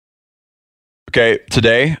Okay,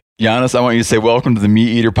 today, Giannis, I want you to say welcome to the Meat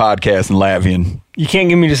Eater podcast in Latvian. You can't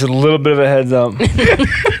give me just a little bit of a heads up.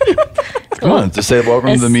 Come on, just say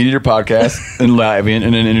welcome to the Meat Eater podcast in Latvian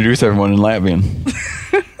and then introduce everyone in Latvian.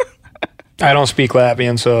 I don't speak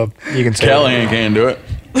Latvian, so you can say Callahan can't do it.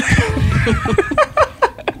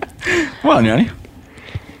 Come on, Yanni.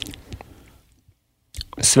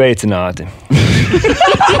 Sveicināti.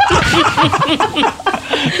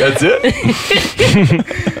 That's it?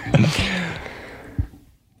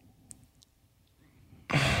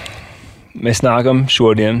 Mēs nākam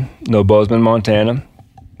šodien no Bozeman, Montana.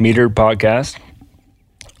 Meter podcast.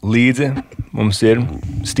 Līdzi mums ir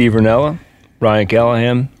Steve Rinella, Ryan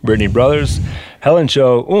Callahan, Brittany Brothers, Helen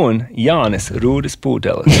Cho, un Jānis Rūdis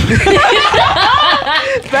Pūtelis.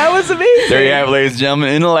 That was amazing. There you have it, ladies and gentlemen,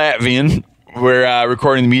 in Latvian. We're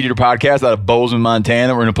recording the Meat Eater podcast out of Bozeman,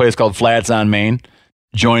 Montana. We're in a place called Flats on Main,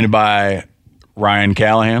 joined by Ryan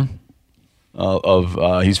Callahan.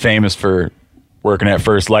 He's famous for working at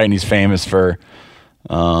First Light, and he's famous for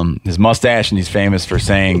his mustache, and he's famous for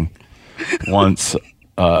saying once,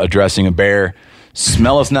 addressing a bear,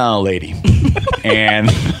 "Smell us now, lady." And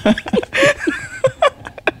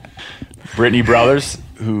Brittany Brothers,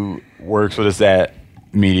 who works with us at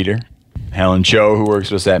Meat Eater. Helen Cho, who works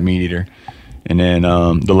with us at Meat Eater. And then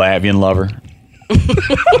the Latvian lover,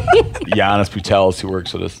 Jānis Pūtelis, who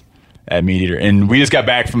works with us at Meat Eater. And we just got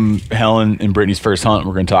back from Helen and Brittany's first hunt.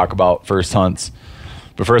 We're going to talk about first hunts.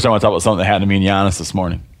 But first I want to talk about something that happened to me and Jānis this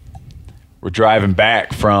morning. We're driving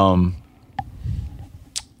back from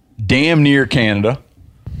damn near Canada,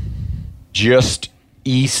 just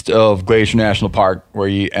east of Glacier National Park, where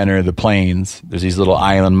you enter the plains. There's these little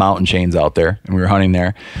island mountain chains out there, and we were hunting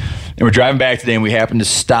there. And we're driving back today, and we happened to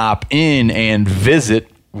stop in and visit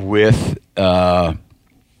with, we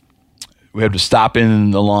had to stop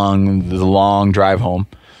in along the long drive home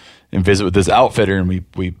and visit with this outfitter, and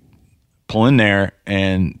we pull in there,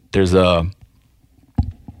 and there's a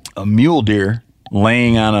mule deer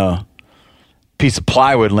laying on a piece of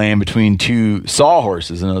plywood laying between two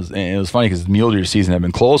sawhorses, and it was funny because the mule deer season had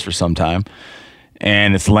been closed for some time,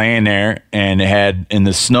 and it's laying there, and it had in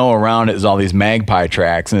the snow around it is all these magpie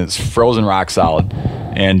tracks, and it's frozen rock solid.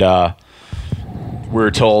 And we were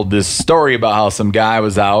told this story about how some guy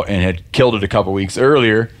was out and had killed it a couple weeks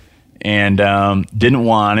earlier, and didn't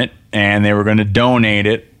want it, and they were going to donate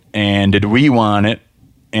it, and did we want it,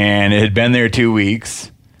 and it had been there 2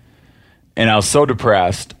 weeks, and I was so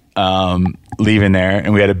depressed leaving there,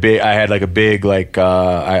 and I had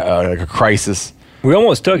a crisis. We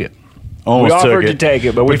almost took it. We offered to take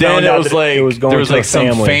it, but we found out that it was going to a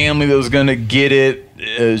some family that was going to get it.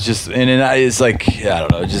 It was just, it's like, I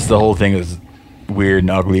don't know, just the whole thing was weird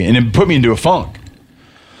and ugly, and it put me into a funk.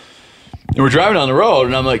 And we're driving down the road,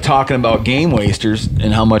 and I'm like talking about game wasters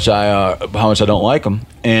and how much I don't like them,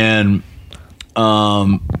 and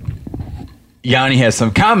Yanni has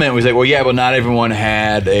some comment. He's like, well, yeah, but not everyone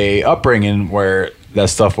had a upbringing where that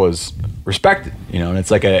stuff was respected, and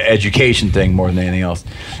it's like an education thing more than anything else.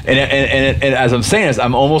 And as I'm saying this,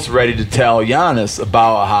 I'm almost ready to tell Jānis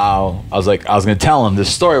about how I was going to tell him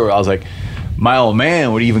this story where I was like, my old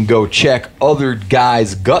man would even go check other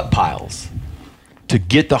guys' gut piles to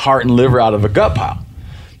get the heart and liver out of a gut pile.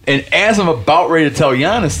 And as I'm about ready to tell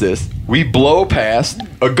Jānis this, we blow past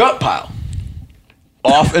a gut pile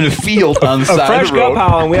off in a field on the side of the road. A fresh gut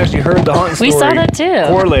pile, and we actually heard the hunting story. We saw that too.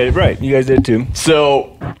 Correlated, right. You guys did too.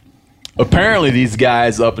 So apparently these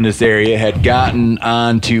guys up in this area had gotten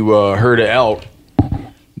onto a herd of elk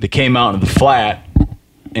that came out into the flat,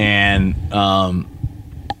 and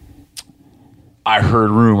I heard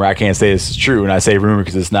rumor. I can't say this is true, and I say rumor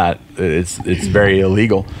because it's not. It's very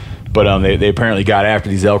illegal. But they apparently got after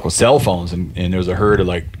these elk with cell phones, and there was a herd of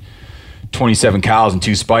like 27 cows and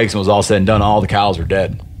 2 spikes, and it was all said and done, all the cows were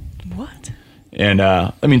dead. What? And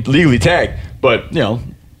legally tagged, but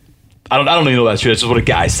I don't even know if that's true. That's just what a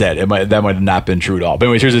guy said. That might have not been true at all. But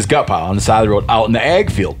anyways, here's this gut pile on the side of the road out in the ag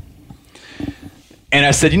field. And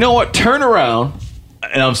I said, you know what? Turn around.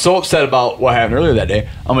 And I'm so upset about what happened earlier that day.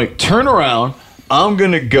 I'm like, turn around. I'm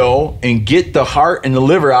gonna go and get the heart and the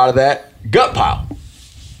liver out of that gut pile.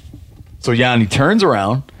 So Yanni turns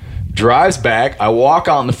around, drives back. I walk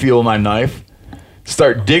out in the field with my knife,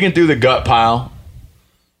 start digging through the gut pile.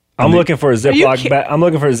 I'm looking for a Ziploc bag. I'm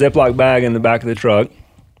looking for a Ziploc bag in the back of the truck.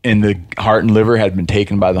 And the heart and liver had been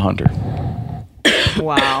taken by the hunter.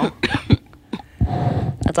 Wow.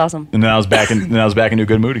 That's awesome. And then I was back into a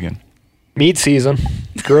good mood again. Meat season,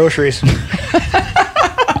 groceries.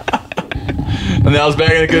 And then I was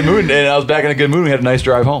back in a good mood. We had a nice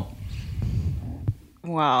drive home.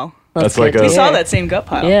 Wow. That's like good a. to We saw hear. that same gut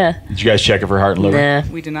pile. Yeah. Did you guys check it for heart and liver? Nah.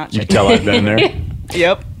 We did not You check. can tell I've been there.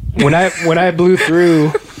 Yep. When I blew through,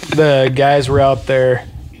 the guys were out there.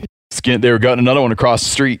 They were gutting another one across the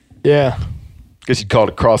street. Yeah. Guess you'd call it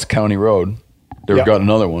across county road. They were Yep. gutting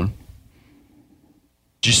another one.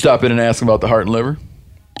 Did you stop in and ask them about the heart and liver?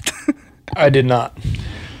 I did not.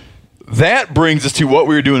 That brings us to what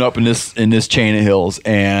we were doing up in this chain of hills.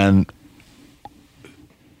 And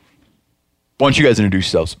why don't you guys introduce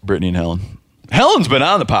yourselves, Brittany and Helen? Helen's been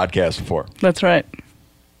on the podcast before. That's right.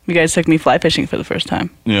 You guys took me fly fishing for the first time.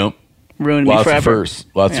 You know, Ruined me lots forever. of firsts.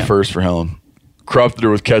 Lots Yeah. of firsts for Helen. Corrupted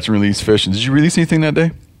her with catch and release fishing. Did you release anything that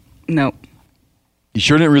day? No. You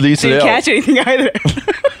sure didn't release Didn't it. catch anything either.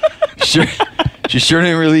 Sure, she sure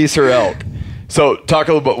didn't release her elk. So talk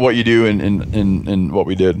a little about what you do and what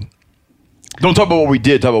we did. Don't talk about what we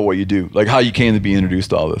did. Talk about what you do. Like how you came to be introduced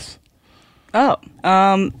to all this. Oh.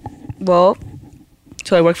 Well,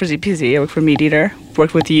 so I work for ZPZ. I work for Meat Eater.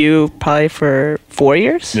 Worked with you probably for 4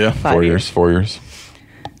 years. Yeah, 5 years. 4 years.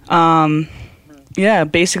 Yeah,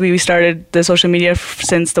 basically we started the social media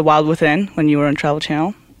since the Wild Within when you were on Travel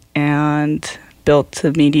Channel, and built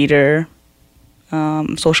the Meat Eater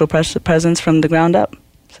social presence from the ground up.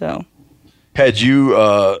 So Had you?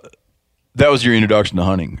 That was your introduction to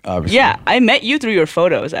hunting, obviously. yeah, I met you through your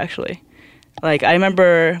photos actually. Like I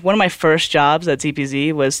remember one of my first jobs at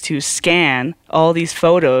ZPZ was to scan all these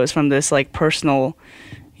photos from this like personal,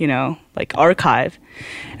 like archive.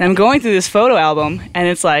 And I'm going through this photo album and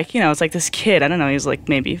it's like, it's like this kid, I don't know, he's like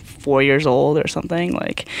maybe 4 years old or something.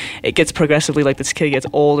 Like it gets progressively like this kid gets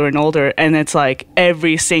older and older and it's like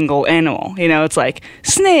every single animal, it's like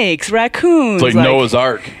snakes, raccoons. It's like Noah's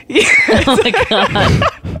Ark. Oh my god.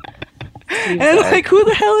 And I'm like, who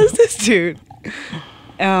the hell is this dude?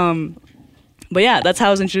 But yeah, that's how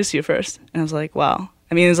I was introduced to you first. And I was like, wow.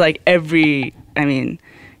 I mean, it was like I grew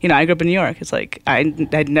up in New York. It's like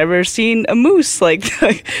I'd never seen a moose, like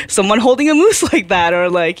someone holding a moose like that, or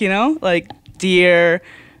like, like deer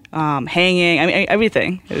hanging. I mean,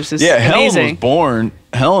 everything. It was just amazing.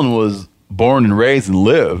 Helen was born and raised and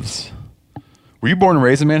lives. Were you born and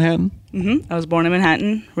raised in Manhattan? I was born in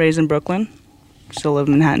Manhattan, raised in Brooklyn. Still live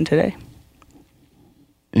in Manhattan today.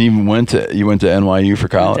 And you went to NYU for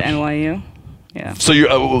college? To NYU. Yeah. So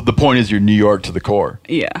the point is you're New York to the core.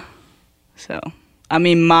 Yeah. So, I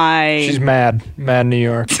mean, She's mad New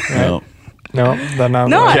York. Right? No. No, they're not.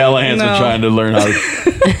 No, right. Callahan's been No. trying to learn how to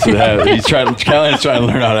have. Callahan's trying to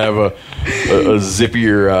learn how to have a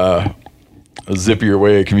zippier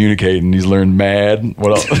way of communicating. He's learned mad.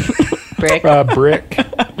 What else? Brick. Brick.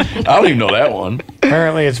 I don't even know that one.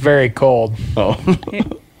 Apparently, it's very cold. Oh.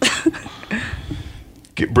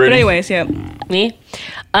 But Brittany. anyways, yeah. Me?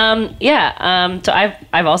 So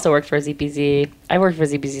I've also worked for ZPZ. I worked for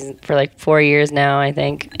ZPZ for like 4 years now, I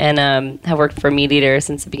think, and have worked for Meat Eater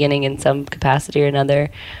since the beginning in some capacity or another.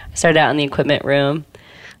 I started out in the equipment room.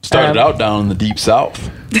 Started out down in the deep south.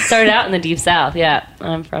 Started out in the deep south. Yeah,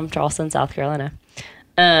 I'm from Charleston, South Carolina.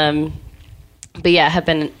 But yeah,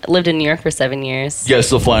 lived in New York for 7 years. You guys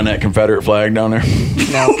still flying that Confederate flag down there?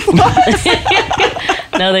 No,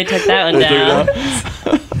 no, they took that one They took it down.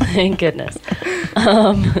 Thank goodness.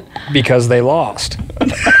 Because they lost.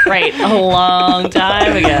 Right, a long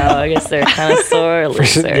time ago. I guess they're kind of sore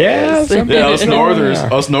losers. Yeah, some- Yeah, us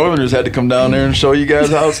Northerners had to come down there and show you guys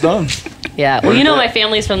how it's done. Yeah, well, my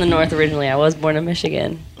family's from the north originally. I was born in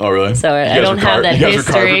Michigan. Oh, really? So I You guys don't were have that you guys were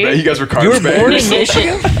history. You guys were You were born in carpetbaggers.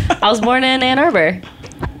 Michigan? I was born in Ann Arbor.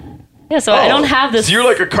 Yeah, so I don't have this. So you're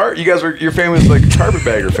like your family's like a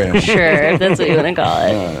carpetbagger family. Sure, if that's what you want to call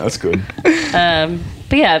it. That's good.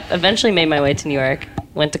 But yeah, eventually made my way to New York,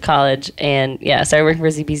 went to college, and yeah, started working for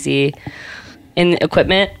ZPZ in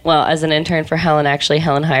equipment. Well, as an intern for Helen, actually.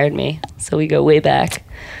 Helen hired me, so we go way back.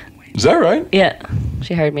 Is that right? Yeah,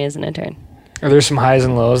 she hired me as an intern. Are there some highs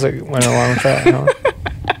and lows that went along with that? No?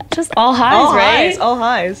 Just all highs, All right? highs, all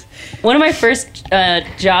highs. One of my first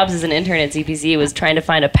jobs as an intern at ZPZ was trying to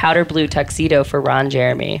find a powder blue tuxedo for Ron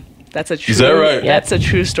Jeremy. That's a true. Is that right? That's a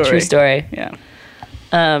true story. True story. Yeah.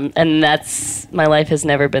 And my life has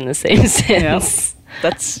never been the same since.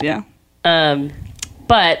 That's yeah.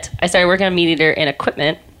 But I started working on Meat Eater and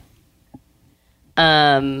equipment,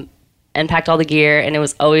 and packed all the gear, and it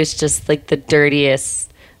was always just like the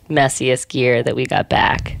dirtiest, messiest gear that we got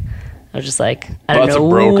back. I was just like, I don't Lots of know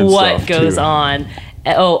broken what stuff, goes too. on.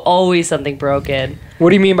 Oh, always something broken. What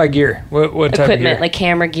do you mean by gear? What type of gear? Equipment, like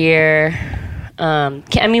camera gear.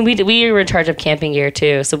 We were in charge of camping gear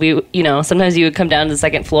too. So we, sometimes you would come down to the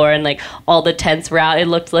second floor and like all the tents were out. It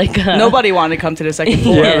looked like Nobody wanted to come to the second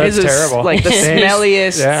floor. Yeah, that's This is terrible. like the Thanks.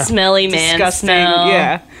 smelliest, Yeah. smelly man disgusting. smell.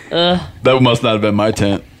 Yeah. Ugh. That must not have been my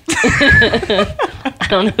tent. I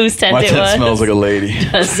don't know whose tent My it tent was. smells like a lady.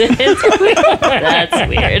 Does it? That's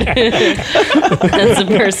weird. That's a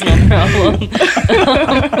personal problem.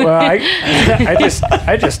 Well,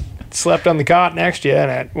 I just slept on the cot next to you,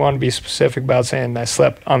 and I want to be specific about saying I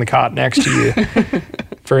slept on the cot next to you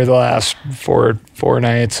for the last four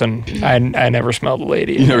nights, and I never smelled a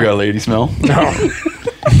lady. You never got a lady smell? No.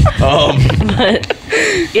 But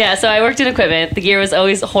yeah, so I worked in equipment. The gear was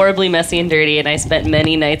always horribly messy and dirty, and I spent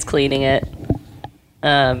many nights cleaning it.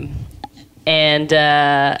 I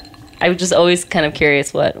was just always kind of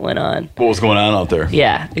curious what went on. What was going on out there?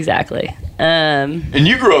 Yeah, exactly. And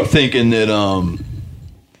you grew up thinking that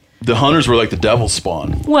the hunters were like the devil's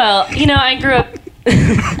spawn. Well, I grew up.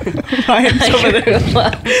 Ryan's over there.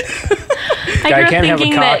 I grew up can't have a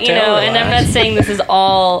thinking that, cocktail, and I'm not saying this is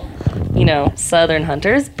all, Southern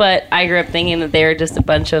hunters, but I grew up thinking that they were just a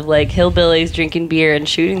bunch of like hillbillies drinking beer and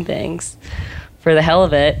shooting things for the hell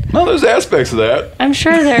of it. No, there's aspects of that. I'm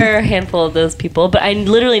sure there are a handful of those people, but I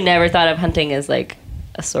literally never thought of hunting as like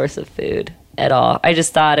a source of food at all. I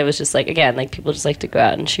just thought it was just like, again, like people just like to go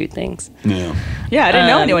out and shoot things. Yeah. Yeah, I didn't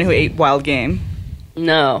know anyone who ate wild game.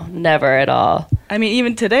 No, never at all. I mean,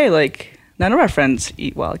 even today, like none of our friends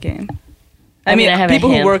eat wild game. I mean, I have a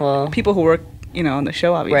people handful. who work, on the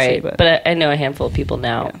show, obviously. Right, but I know a handful of people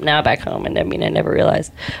now. Yeah. Now back home, and I mean, I never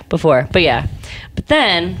realized before. But yeah, but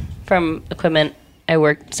then from equipment, I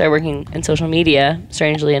started working in social media.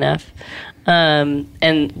 Strangely enough,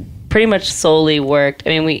 and pretty much solely worked.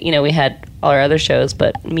 I mean, we had all our other shows,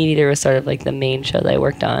 but Meat Eater was sort of like the main show that I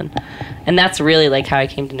worked on, and that's really like how I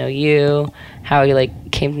came to know you, how I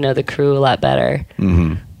like came to know the crew a lot better.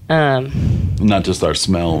 Mm-hmm. Not just our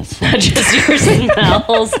smells. Not just your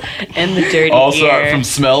smells and the dirty Also, gear. from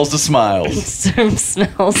smells to smiles. From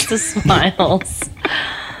smells to smiles.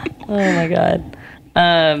 Oh my god.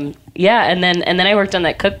 Yeah, and then I worked on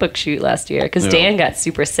that cookbook shoot last year because Yeah. Dan got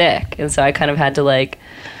super sick, and so I kind of had to like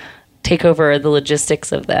take over the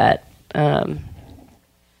logistics of that,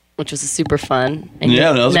 which was super fun. And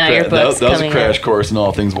Yeah, that was, now your that book's was a coming crash out. course in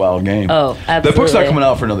all things wild game. Oh, absolutely. That book's not coming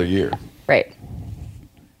out for another year. Right.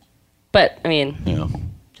 But I mean, Yeah.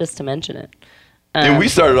 just to mention it. And we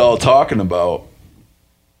started talking about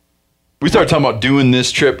doing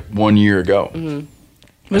this trip 1 year ago.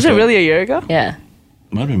 Mm-hmm. Was it really a year ago? Yeah.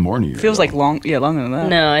 Might have been more than a year. Feels ago. like longer than that.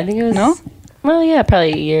 No, I think it was. No? Well, yeah,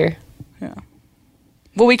 probably a year.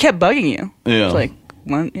 Well, we kept bugging you. Yeah. It's like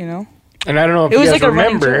one, And I don't know if It you was guys like a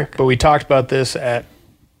running remember, joke. but we talked about this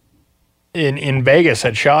in Vegas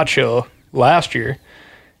at SHOT Show last year,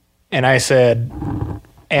 and I said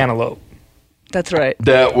antelope. That's right.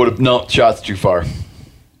 That would have shots too far.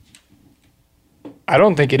 I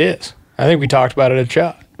don't think it is. I think we talked about it at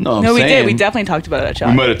SHOT. No, I'm No, we saying did. We definitely talked about it at we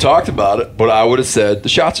shot. might have talked about it, but I would have said the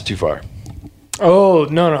shots are too far. Oh,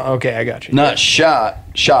 no. Okay, I got you. Not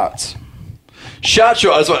shots. Shot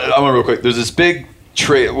show. I want real quick. There's this big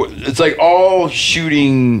trade. It's like all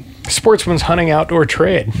shooting. Sportsman's Hunting Outdoor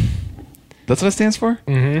Trade. That's what it stands for.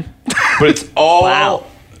 Mm-hmm. But it's all. Wow.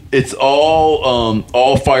 It's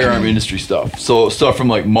all firearm industry stuff. So stuff from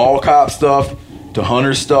like mall cop stuff to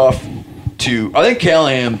hunter stuff to. I think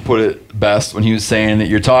Callahan put it best when he was saying that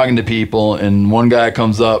you're talking to people and one guy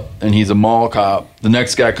comes up and he's a mall cop. The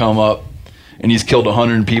next guy come up and he's killed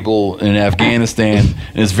 100 people in Afghanistan,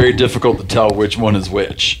 and it's very difficult to tell which one is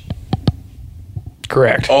which.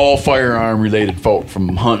 Correct. All firearm related folk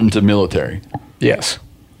from hunting to military. Yes.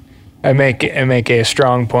 I make a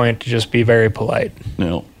strong point to just be very polite You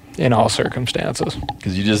know, in all circumstances.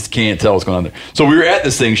 because you just can't tell what's going on there. So we were at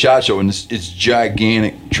this thing, SHOT Show, and it's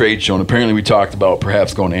gigantic trade show, and apparently we talked about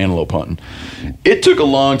perhaps going antelope hunting. It took a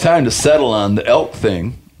long time to settle on the elk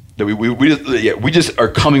thing. That we just are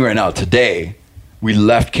coming right now. Today, we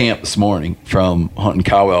left camp this morning from hunting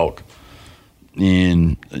cow elk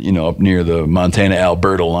in up near the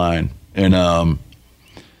Montana-Alberta line, and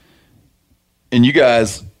you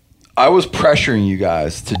guys, I was pressuring you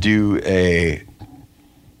guys to do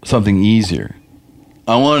something easier.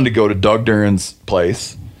 I wanted to go to Doug Duran's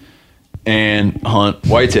place and hunt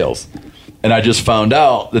whitetails. And I just found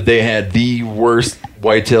out that they had the worst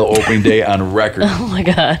whitetail opening day on record. Oh my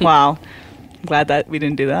god. Wow. Glad that we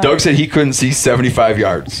didn't do that. Doug said he couldn't see 75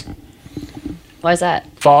 yards. Why is that?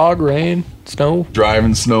 Fog, rain, snow.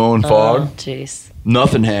 Driving snow and fog. Oh, jeez.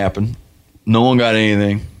 Nothing happened. No one got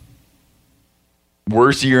anything.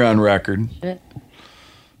 Worst year on record. Shit.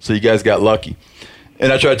 So you guys got lucky.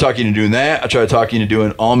 And I tried talking you into doing that. I tried talking you into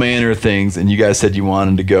doing all manner of things. And you guys said you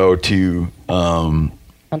wanted to go to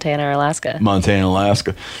Montana or Alaska. Montana,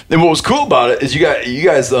 Alaska. And what was cool about it is you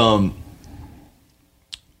guys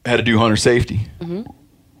had to do hunter safety. Mm-hmm.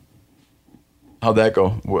 How'd that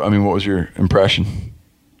go? I mean, what was your impression?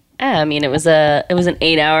 I mean, it was an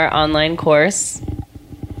 8-hour online course,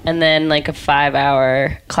 and then like a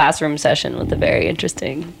 5-hour classroom session with a very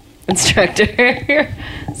interesting instructor.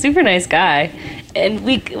 Super nice guy. And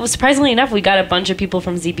surprisingly enough, we got a bunch of people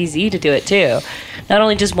from ZPZ to do it too. Not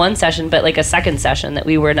only just one session, but like a second session that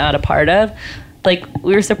we were not a part of. Like,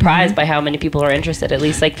 we were surprised by how many people are interested, at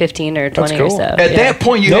least like 15 or 20 cool. or so. At that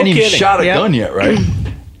point, you hadn't even shot a gun yet, right?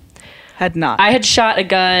 Had not. I had shot a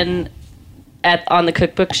gun on the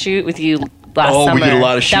cookbook shoot with you last summer. We did a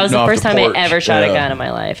lot of That was shooting the off first the time porch. I ever shot a Yeah. gun in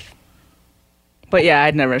my life. But yeah,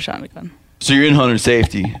 I'd never shot a gun. So you're in hunter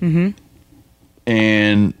safety. Mm-hmm.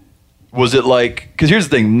 And was it like, because here's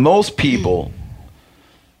the thing, most people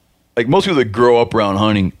that grow up around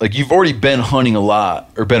hunting, like you've already been hunting a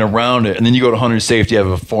lot or been around it, and then you go to hunter safety, you have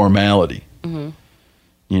a formality. Mm-hmm.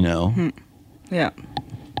 You know? Yeah.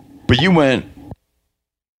 But you went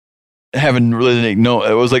having really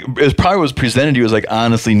it probably was presented to you as like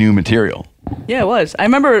honestly new material. Yeah, it was. I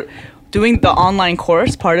remember doing the online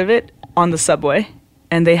course, part of it, on the subway,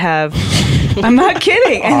 and they have I'm not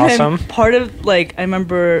kidding. And Awesome. then part of, like, I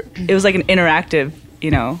remember it was like an interactive,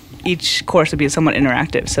 each course would be somewhat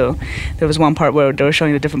interactive. So there was one part where they were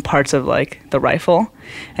showing the different parts of, like, the rifle,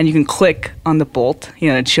 and you can click on the bolt,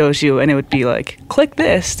 it shows you, and it would be like, click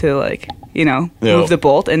this to, like, move the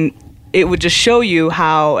bolt, and it would just show you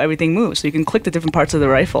how everything moves. So you can click the different parts of the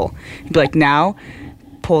rifle. You'd be like, now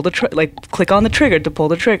pull the click on the trigger to pull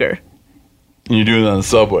the trigger. And you're doing it on the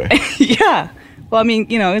subway. Yeah. Well, I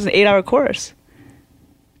mean, it was an 8-hour course.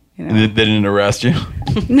 And they didn't arrest you?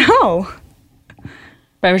 No.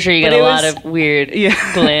 But I'm sure you But get it a lot was- of weird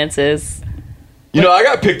glances. I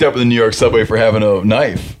got picked up in the New York subway for having a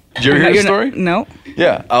knife. Did you ever hear the story? No.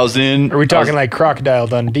 Yeah, I was in. Are we talking like Crocodile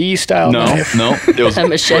Dundee style? No, knife? no. It was A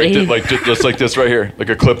machete. just like this right here, like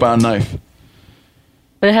a clip-on knife.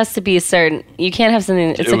 But it has to be a certain. You can't have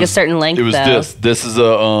something. It's like a certain length. It was though. this. This is a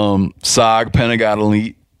SOG Pentagon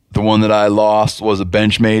Elite. The one that I lost was a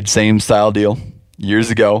Benchmade, same style deal,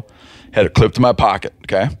 years ago. Had it clipped to my pocket,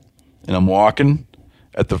 okay? And I'm walking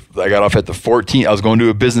I got off at the 14th. I was going to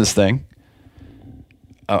a business thing.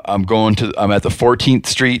 I'm at the 14th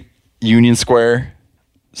Street Union Square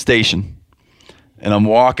station. And I'm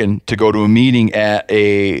walking to go to a meeting at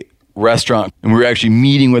a restaurant. And we were actually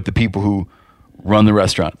meeting with the people who run the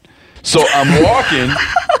restaurant. So I'm walking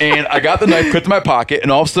and I got the knife clipped in my pocket,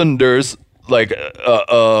 and all of a sudden there's like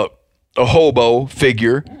a hobo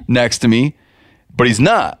figure next to me, but he's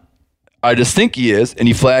not. I just think he is, and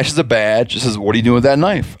he flashes a badge, says, "What are you doing with that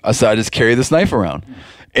knife?" I said, "I just carry this knife around."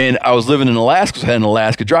 And I was living in Alaska, so I had an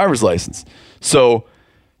Alaska driver's license. So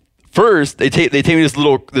first they take me to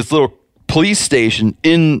this little police station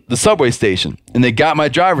in the subway station, and they got my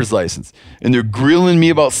driver's license, and they're grilling me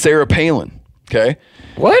about Sarah Palin. Okay.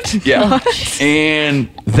 What? Yeah. And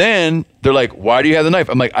then they're like, "Why do you have the knife?"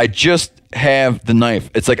 I'm like, "I just have the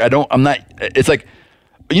knife." It's like, it's like,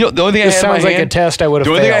 the only thing This I had in my sounds like hand, a test I would have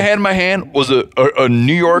The only thing I failed. had in my hand was a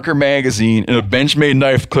New Yorker magazine and a Benchmade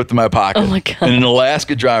knife clipped in my pocket. Oh my God. And an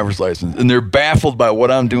Alaska driver's license. And they're baffled by what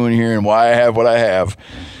I'm doing here and why I have what I have.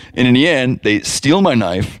 And in the end, they steal my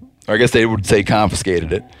knife, or I guess they would say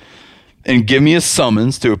confiscated it, and give me a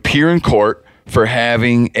summons to appear in court for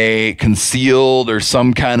having a concealed or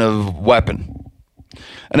some kind of weapon.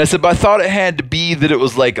 And I said, but I thought it had to be that it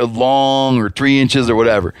was like a long or 3 inches or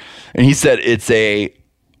whatever. And he said, it's a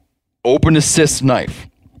open assist knife,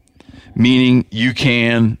 meaning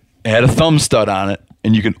it had a thumb stud on it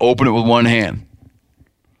and you can open it with one hand,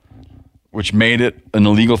 which made it an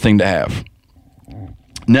illegal thing to have.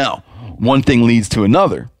 Now, one thing leads to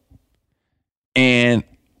another, and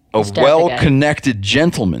a Stabbed the guy. well-connected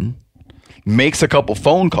gentleman makes a couple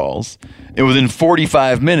phone calls, and within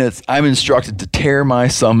 45 minutes, I'm instructed to tear my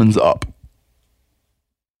summons up.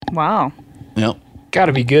 Wow. Yep. Got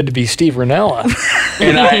to be good to be Steve Ranella.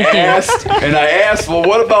 And I asked, well,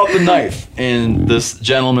 what about the knife? And this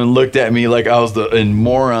gentleman looked at me like I was a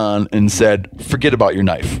moron and said, forget about your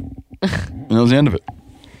knife. And that was the end of it.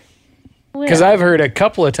 Because I've heard a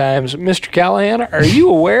couple of times, Mr. Callahan, are you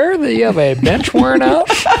aware that you have a bench warrant out?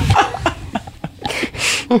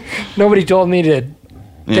 Nobody told me to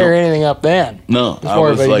tear anything up then. No, It's I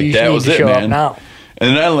more was of a, like, you that need was to it, show up man. now.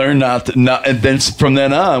 And then I learned and then from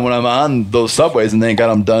then on, when I'm on those subways, and thank God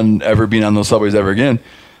I'm done ever being on those subways ever again,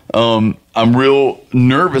 I'm real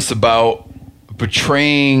nervous about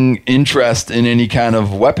betraying interest in any kind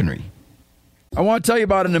of weaponry. I want to tell you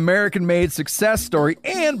about an American-made success story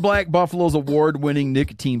and Black Buffalo's award-winning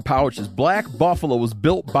nicotine pouches. Black Buffalo was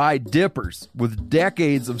built by dippers with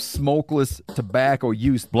decades of smokeless tobacco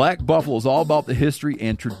use. Black Buffalo is all about the history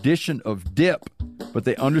and tradition of dip, but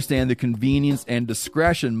they understand the convenience and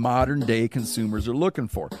discretion modern-day consumers are looking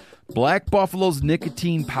for. Black Buffalo's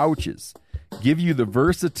nicotine pouches give you the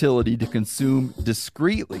versatility to consume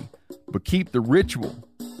discreetly, but keep the ritual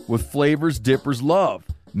with flavors dippers love.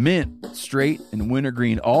 Mint, straight, and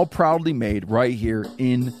wintergreen, all proudly made right here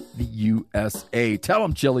in the USA. Tell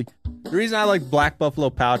them, Chili. The reason I like Black Buffalo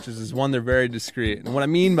pouches is, one, they're very discreet. And what I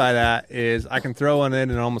mean by that is I can throw one in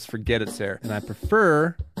and almost forget it's there. And I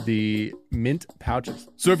prefer the mint pouches.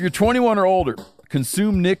 So if you're 21 or older,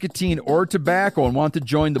 consume nicotine or tobacco, and want to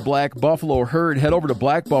join the Black Buffalo herd, head over to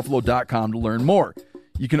blackbuffalo.com to learn more.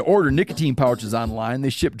 You can order nicotine pouches online. They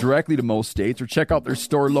ship directly to most states, or check out their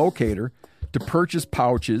store locator to purchase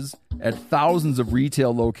pouches at thousands of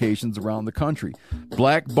retail locations around the country.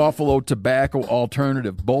 Black Buffalo Tobacco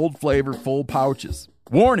Alternative. Bold flavor, full pouches.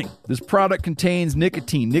 Warning, this product contains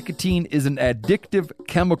nicotine. Nicotine is an addictive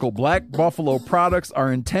chemical. Black Buffalo products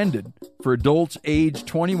are intended for adults aged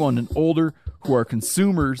 21 and older who are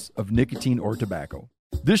consumers of nicotine or tobacco.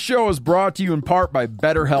 This show is brought to you in part by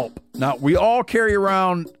BetterHelp. Now, we all carry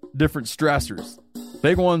around different stressors.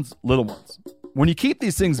 Big ones, little ones. When you keep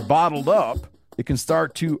these things bottled up, it can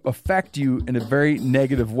start to affect you in a very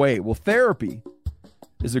negative way. Well, therapy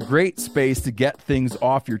is a great space to get things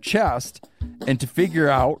off your chest and to figure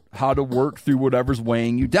out how to work through whatever's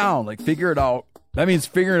weighing you down. Like, figure it out. That means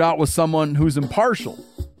figure it out with someone who's impartial,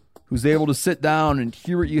 who's able to sit down and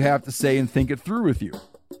hear what you have to say and think it through with you.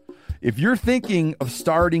 If you're thinking of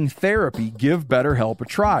starting therapy, give BetterHelp a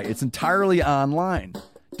try. It's entirely online,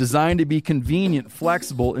 designed to be convenient,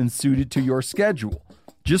 flexible, and suited to your schedule.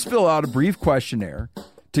 Just fill out a brief questionnaire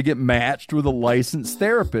to get matched with a licensed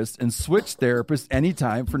therapist and switch therapists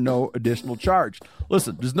anytime for no additional charge.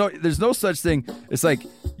 Listen, there's no such thing. It's like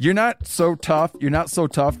you're not so tough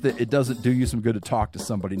that it doesn't do you some good to talk to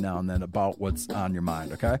somebody now and then about what's on your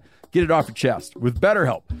mind, okay? Get it off your chest with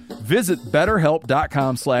BetterHelp. Visit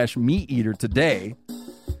betterhelp.com/meateater today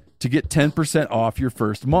to get 10% off your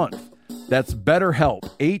first month. That's BetterHelp,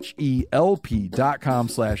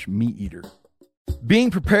 HELP.com/meateater.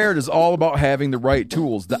 Being prepared is all about having the right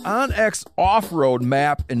tools. The OnX Off-Road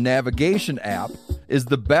Map and Navigation app is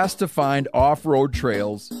the best to find off-road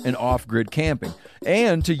trails and off-grid camping,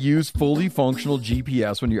 and to use fully functional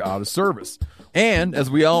GPS when you're out of service. And as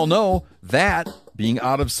we all know, that being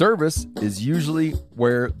out of service is usually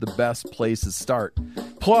where the best places start.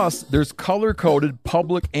 Plus, there's color-coded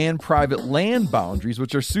public and private land boundaries,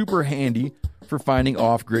 which are super handy for finding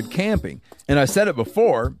off-grid camping. And I said it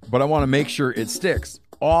before, but I want to make sure it sticks.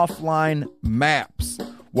 Offline maps.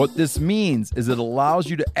 What this means is it allows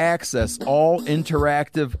you to access all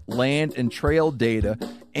interactive land and trail data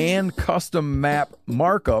and custom map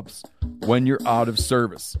markups when you're out of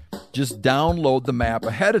service. Just download the map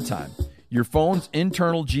ahead of time. Your phone's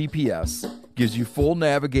internal GPS gives you full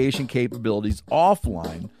navigation capabilities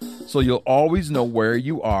offline, so you'll always know where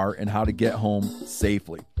you are and how to get home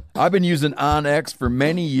safely. I've been using OnX for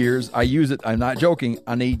many years. I use it, I'm not joking,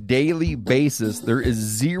 on a daily basis. There is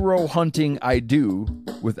zero hunting I do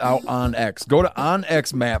without OnX. Go to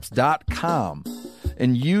onxmaps.com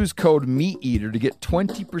and use code MeatEater to get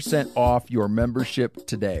 20% off your membership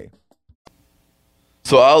today.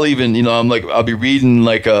 So I'll even, I'll be reading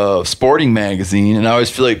like a sporting magazine, and I always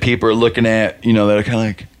feel like people are looking at, that are kind of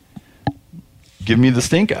like, give me the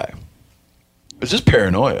stink eye. It's just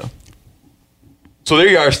paranoia. So there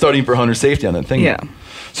you are studying for hunter safety on that thing. Yeah.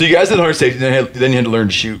 So you guys did hunter safety, then you had to learn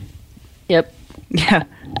to shoot. Yep. Yeah,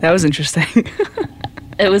 that was interesting.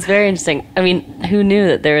 It was very interesting. I mean, who knew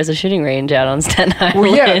that there was a shooting range out on Staten Island?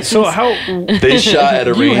 Well, yeah. So how They shot at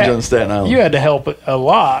a range on Staten Island. you had to help a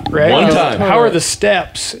lot, right? One time. How are the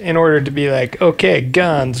steps in order to be like, okay,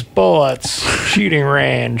 guns, bullets, shooting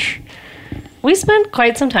range? We spent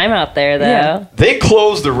quite some time out there, though. Yeah. They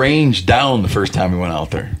closed the range down the first time we went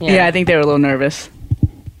out there. Yeah, I think they were a little nervous.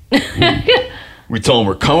 We told them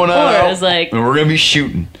we're coming Or out it was like- and we're going to be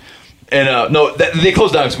shooting. And they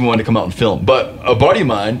closed down because we wanted to come out and film. But a buddy of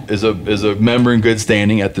mine is a member in good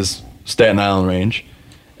standing at this Staten Island range.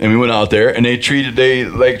 And we went out there, and they treated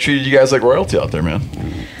you guys like royalty out there, man.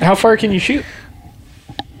 How far can you shoot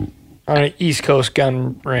on an East Coast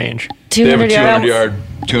gun range? They have a 200 yards.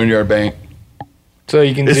 200 yard bank. So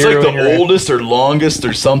you can It's zero like in your the oldest or longest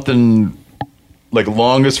or something, like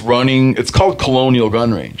longest running. It's called Colonial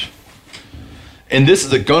Gun Range. And this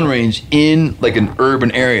is a gun range in like an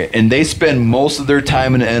urban area. And they spend most of their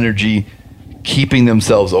time and energy keeping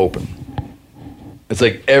themselves open. It's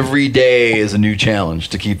like every day is a new challenge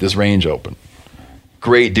to keep this range open.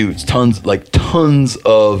 Great dudes, tons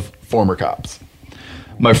of former cops.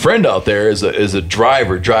 My friend out there is a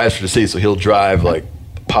driver, drives for the city, so he'll drive like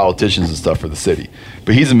politicians and stuff for the city.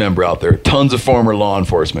 But he's a member out there. Tons of former law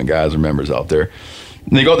enforcement guys are members out there.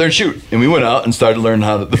 And they go out there and shoot. And we went out and started learning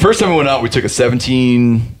how to. The first time we went out, we took a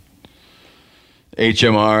 17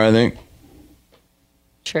 HMR, I think.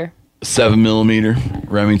 Sure. 7mm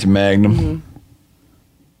Remington Magnum. Mm-hmm.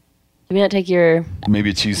 Did we not take your? Maybe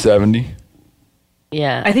a 270.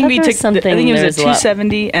 Yeah. I think we thought there took. was something. I think it was there a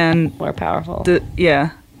 270 and more powerful.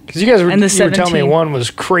 yeah. Because you guys were, And the you were telling me 17. one was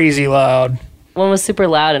crazy loud. One was super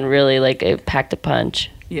loud and really like it packed a punch.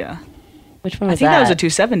 Yeah. Which one I was think that? that was a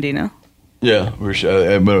 270. No. Yeah, it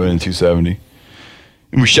might have been a 270.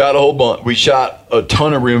 And we shot a whole bunch. We shot a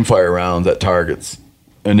ton of rimfire rounds at targets,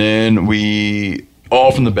 and then we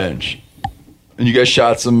all from the bench. And you guys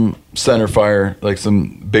shot some center fire, like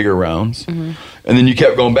some bigger rounds, and then you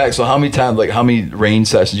kept going back. So how many times, like how many range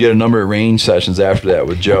sessions? You had a number of range sessions after that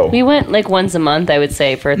with Joe. We went like once a month, I would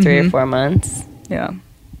say, for 3 or 4 months. Yeah.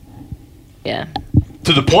 Yeah.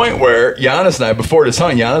 To the point where Giannis and I, before this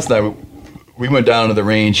hunt, Giannis and I, we went down to the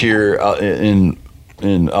range here in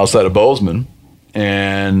outside of Bozeman,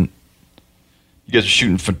 and you guys are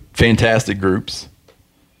shooting fantastic groups.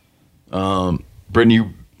 Brittany, you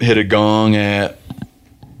hit a gong at,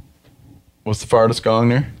 what's the farthest gong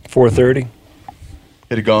there? 4:30.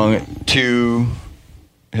 Hit a gong at 2,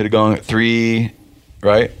 hit a gong at 3,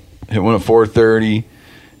 right? Hit one at 4:30,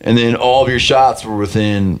 and then all of your shots were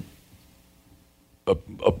within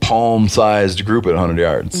a palm-sized group at 100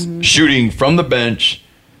 yards. Shooting from the bench,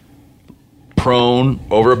 prone,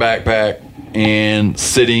 over a backpack, and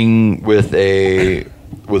sitting with a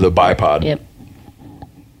bipod. Yep.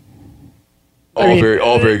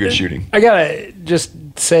 All very good shooting. I gotta just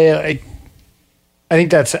say, like, I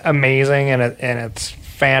think that's amazing and it's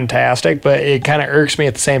fantastic, but it kind of irks me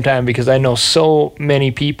at the same time because I know so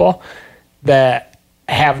many people that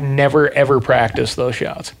have never ever practiced those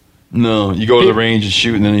shots. No, you go to the range and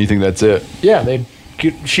shoot, and then you think that's it. Yeah, they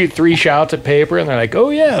shoot 3 shots at paper, and they're like,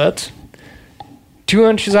 "Oh yeah, that's 2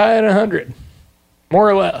 inches high at 100, more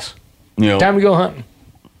or less. You know, Time to go hunting."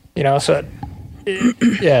 You know, so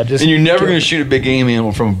yeah, just and you're never going to shoot a big game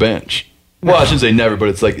animal from a bench. Well, I shouldn't say never, but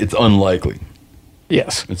it's unlikely.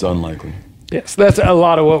 yes. It's unlikely. Yes, that's a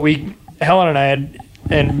lot of what Helen and I had,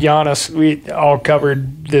 and Giannis, we all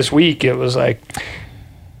covered this week. It was like,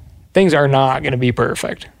 things are not going to be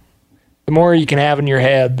perfect. The more you can have in your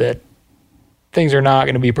head that things are not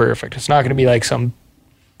going to be perfect. It's not going to be like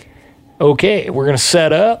okay, we're going to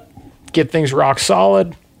set up, get things rock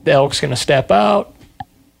solid. The elk's going to step out.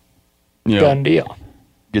 You know, Done deal.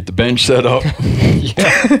 get the bench set up.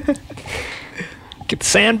 Get the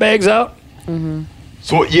sandbags out.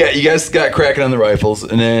 So yeah, you guys got cracking on the rifles,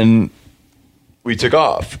 and then we took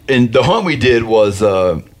off. And the hunt we did was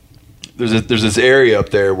there's this area up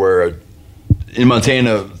there where in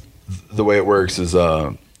Montana the way it works is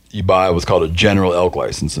you buy what's called a general elk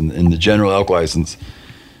license, and the general elk license,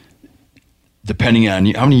 depending on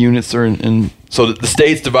how many units are in so the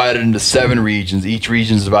state's divided into 7 regions. Each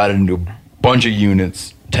region is divided into a bunch of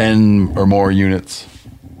units, 10 or more units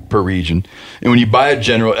per region. And when you buy a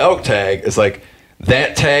general elk tag, it's like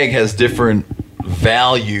that tag has different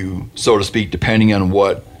value, so to speak, depending on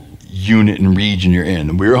what unit and region you're in.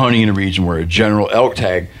 And we were hunting in a region where a general elk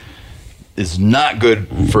tag is not good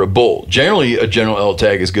for a bull. Generally, a general elk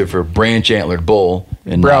tag is good for a branch antlered bull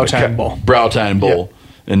and Brow-tine bull. Brow-tine bull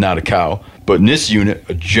and not a cow. But in this unit,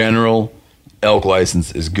 a general elk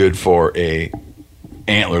license is good for a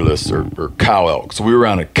antlerless or cow elk. So we were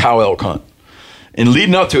on a cow elk hunt. And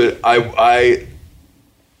leading up to it, I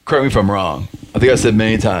correct me if I'm wrong, I think I said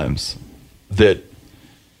many times that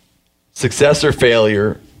success or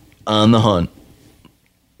failure on the hunt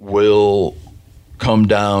will come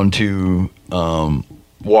down to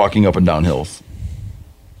walking up and down hills.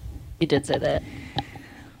 You did say that.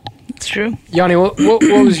 It's true. Yanni, what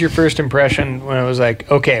was your first impression when it was like,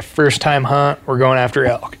 okay, first time hunt, we're going after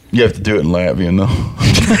elk? You have to do it in Latvian, though.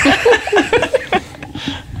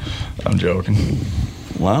 I'm joking.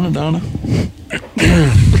 Lana Donna.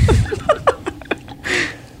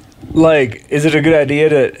 Like, is it a good idea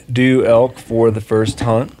to do elk for the first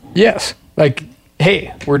hunt? Yes. Like,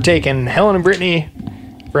 hey, we're taking Helen and Brittany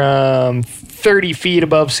from 30 feet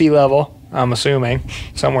above sea level, I'm assuming,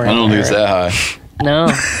 somewhere I in don't there. think it's that high. No,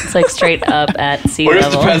 it's like straight up at sea Or it just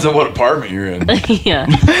level. depends on what apartment you're in. Yeah.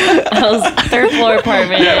 I was 3rd floor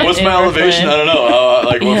apartment. Yeah, what's in my Brooklyn. elevation? I don't know.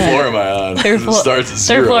 What Yeah. floor am I on? 'Cause it starts at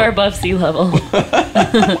 0. 3rd floor above sea level.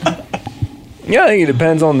 Yeah, I think it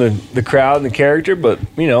depends on the crowd and the character, but,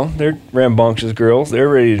 you know, they're rambunctious girls. They're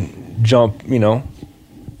ready to jump, you know,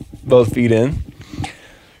 both feet in.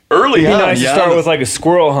 Early It'd be on, nice to start with like a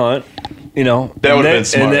squirrel hunt, you know. That would've been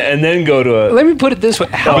smart. And then go to a... Let me put it this way.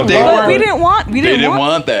 But they But weren't. we didn't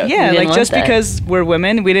want that. Yeah, We didn't like want just that. because we're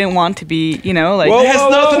women, we didn't want to be, you know, like. It has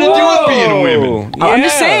nothing to do with being women. I'm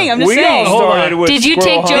just saying, We all Hold started on. with Did you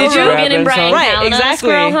squirrel take Joe hunts, Rogan rabbits, and Brian Right, Allen on a exactly.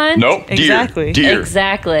 squirrel hunt? Nope, deer. Exactly. Deer.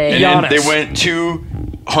 Exactly. And then Giannis. they went to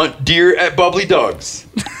hunt deer at Bubbly Doug's.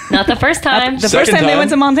 Not the first time. The first Second time they time. went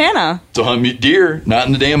to Montana. To hunt deer, not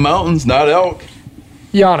in the damn mountains, not elk.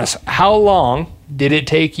 Giannis, how long did it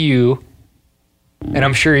take you? And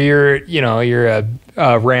I'm sure you're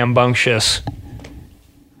a rambunctious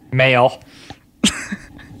male.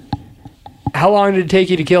 How long did it take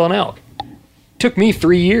you to kill an elk? Took me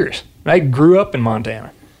 3 years. I grew up in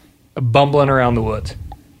Montana, bumbling around the woods.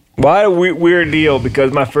 Well, I had a weird deal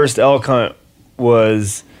because my first elk hunt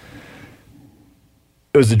was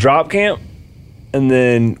a drop camp, and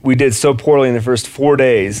then we did so poorly in the first 4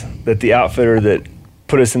 days that the outfitter that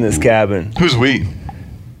put us in this cabin, Who's we?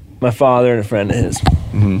 my father and a friend of his,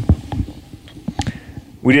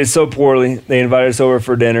 we did so poorly. They invited us over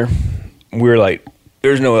for dinner. We were like,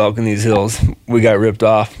 "There's no elk in these hills." We got ripped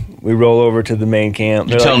off. We roll over to the main camp.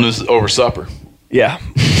 You're They're telling like, us over supper. Yeah.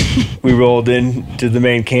 We rolled into the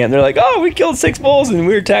main camp. They're like, "Oh, we killed 6 bulls and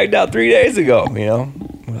we were tagged out 3 days ago." You know,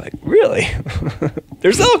 we're like, "Really?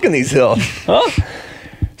 There's elk in these hills, huh?"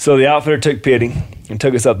 So the outfitter took pity and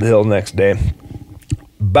took us up the hill the next day.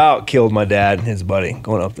 About killed my dad and his buddy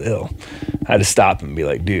going up the hill. I had to stop him and be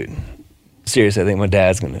like, "Dude, seriously, I think my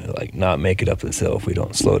dad's gonna like not make it up this hill if we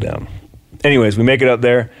don't slow down." Anyways, we make it up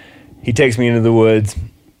there. He takes me into the woods.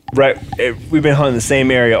 Right, we've been hunting the same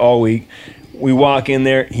area all week. We walk in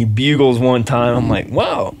there. He bugles one time. I'm like,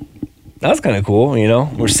 "Wow, that's kind of cool." You know,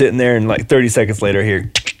 we're sitting there, and like 30 seconds later, here,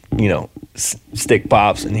 you know, stick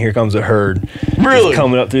pops, and here comes a herd. Really? Just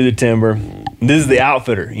coming up through the timber. This is the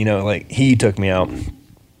outfitter. You know, like he took me out.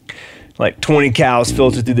 Like 20 cows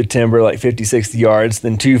filter through the timber, like 50, 60 yards.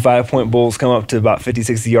 Then 2 5-point bulls come up to about 50,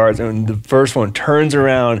 60 yards. And the first one turns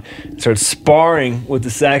around and starts sparring with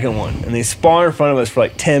the second one. And they spar in front of us for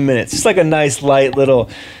like 10 minutes. Just like a nice, light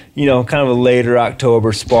little, you know, kind of a later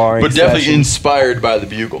October sparring But definitely session. inspired by the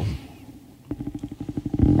bugle.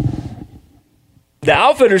 The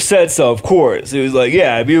outfitter said so, of course. It was like,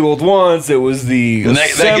 yeah, I bugled once. It was the And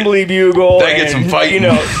that assembly bugle. that gets and, them fighting. You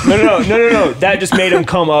know, no. That just made him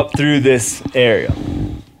come up through this area.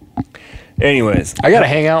 Anyways, I got to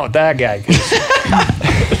hang out with that guy.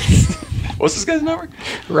 'Cause What's this guy's number?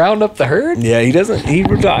 round up the herd. yeah, he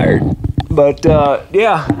retired. But,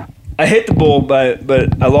 yeah, I hit the bull, but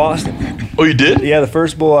I lost him. Oh, you did? Yeah, the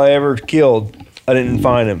first bull I ever killed, I didn't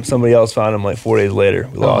find him. Somebody else found him like 4 days later.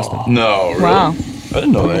 We lost him. No, really? Wow. I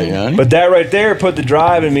didn't know that, Yanni. But that right there put the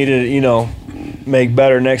drive in me to, you know, make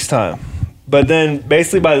better next time. But then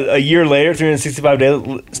basically by a year later, 365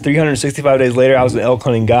 days later, I was an elk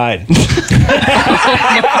hunting guide. With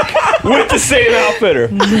the same outfitter.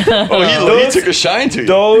 Oh, he took a shine to you.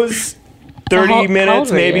 Those 30 How old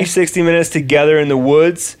minutes, were maybe you? 60 minutes together in the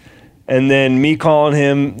woods. And then me calling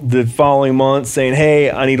him the following month saying, "Hey,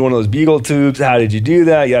 I need one of those bugle tubes. How did you do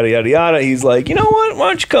that? Yada, yada, yada." He's like, "You know what? Why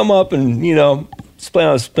don't you come up and, you know, plan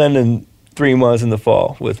on spending 3 months in the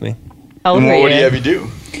fall with me." How old And were what do you you? have you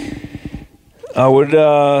do? I would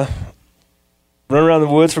run around the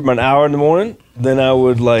woods for about an hour in the morning. Then I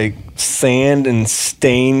would like sand and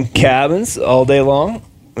stain cabins all day long.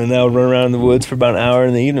 And then I would run around in the woods for about an hour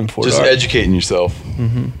in the evening before Just dark. educating yourself.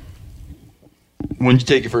 Mm-hmm. When did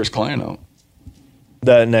you take your first client out?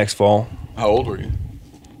 That next fall, How old were you?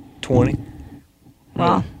 20.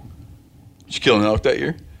 Wow. Did you kill an elk that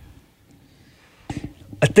year?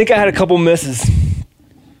 I think I had a couple misses,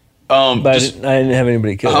 but I Just didn't have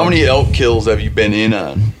anybody killed. how many elk kills have you been in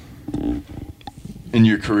on in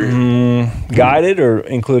your career? Guided or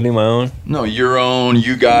including my own? No, your own,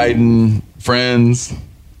 you guiding, friends.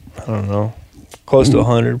 I don't know. Close to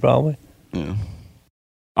 100 probably. Yeah.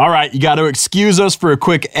 All right, you got to excuse us for a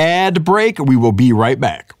quick ad break. We will be right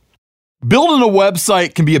back. Building a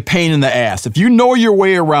website can be a pain in the ass. If you know your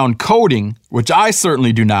way around coding, which I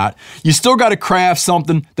certainly do not, you still got to craft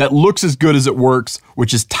something that looks as good as it works,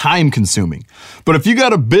 which is time consuming. But if you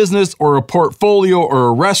got a business or a portfolio or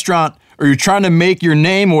a restaurant, or you're trying to make your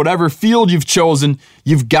name in whatever field you've chosen,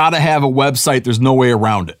 you've got to have a website. There's no way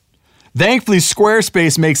around it. Thankfully,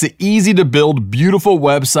 Squarespace makes it easy to build beautiful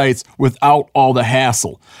websites without all the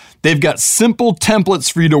hassle. They've got simple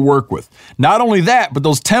templates for you to work with. Not only that, but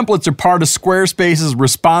those templates are part of Squarespace's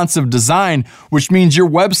responsive design, which means your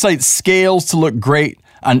website scales to look great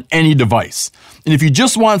on any device. And if you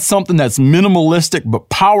just want something that's minimalistic but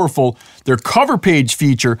powerful, their cover page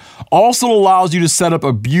feature also allows you to set up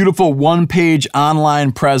a beautiful one-page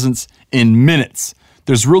online presence in minutes.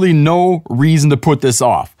 There's really no reason to put this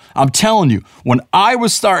off. I'm telling you, when I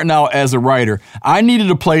was starting out as a writer, I needed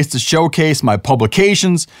a place to showcase my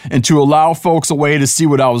publications and to allow folks a way to see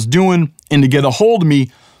what I was doing and to get a hold of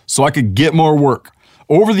me so I could get more work.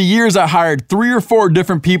 Over the years, I hired 3 or 4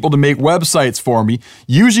 different people to make websites for me,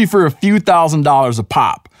 usually for a few $1,000s a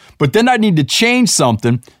pop. But then I'd need to change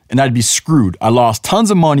something and I'd be screwed. I lost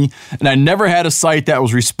tons of money and I never had a site that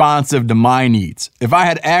was responsive to my needs. If I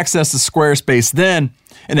had access to Squarespace then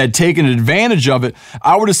and had taken advantage of it,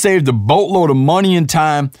 I would have saved a boatload of money and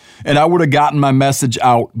time and I would have gotten my message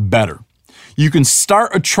out better. You can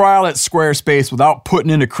start a trial at Squarespace without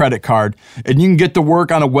putting in a credit card, and you can get to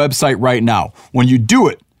work on a website right now. When you do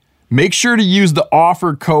it, make sure to use the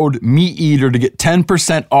offer code MeatEater to get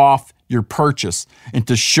 10% off your purchase and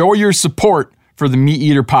to show your support for the Meat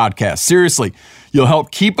Eater podcast. Seriously, you'll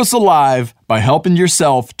help keep us alive by helping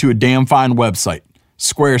yourself to a damn fine website.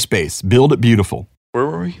 Squarespace, build it beautiful. Where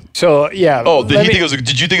were we? So yeah. Oh, did you think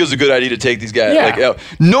it was a good idea to take these guys? Yeah. Like,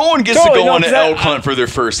 no one gets Totally, to go no, on an 'cause elk hunt for their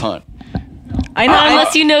first hunt. I know.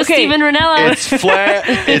 Unless you know Steven Ranella. It's flat.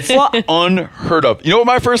 It's unheard of. You know what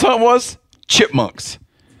my first hunt was? Chipmunks.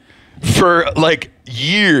 For like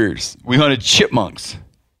years, we hunted chipmunks,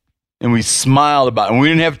 and we smiled about it. And we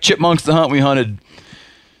didn't have chipmunks to hunt. We hunted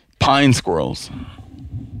pine squirrels.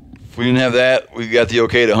 If we didn't have that, we got the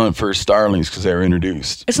okay to hunt first starlings because they were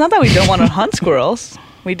introduced. It's not that we don't want to hunt squirrels.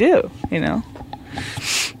 We do, you know.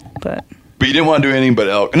 But you didn't want to do anything but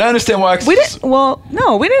elk. And I understand why. we didn't. Well,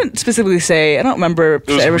 no, we didn't specifically say. I don't remember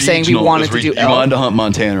ever saying we wanted to do elk. You wanted to hunt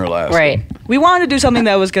Montana or Alaska. Right. We wanted to do something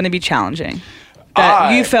that was going to be challenging.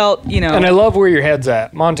 That you felt, you know. And I love where your head's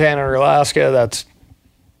at. Montana or Alaska,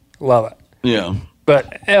 love it. Yeah.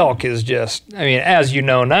 But elk is just, I mean, as you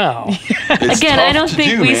know now. Again, I don't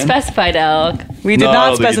think we specified elk. We did No, I not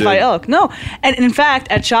don't think you specify did. elk. No. And in fact,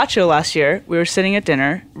 at SHOT Show last year, we were sitting at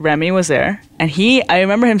dinner. Remy was there. And I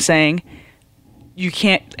remember him saying, you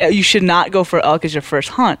should not go for elk as your first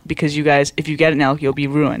hunt because you guys, if you get an elk, you'll be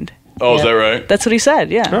ruined. Oh, is that right? That's what he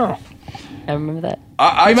said, yeah. Oh. I remember that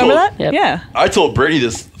I Remember told, that? Yep. Yeah. I told Brittany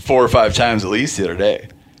this 4 or 5 times at least the other day.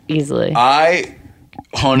 easily. I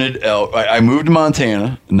hunted elk. I moved to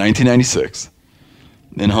Montana in 1996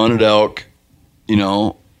 and hunted elk,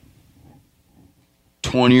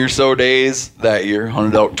 20 or so days that year.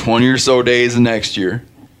 Hunted elk 20 or so days the next year.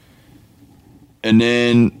 And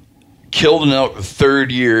then killed an elk the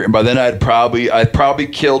 3rd year. And by then I'd probably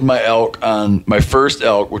killed my elk on my first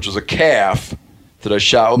elk, which was a calf that I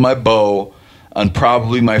shot with my bow on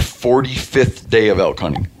probably my 45th day of elk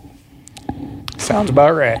hunting. Sounds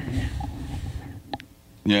about right.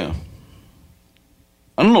 Yeah.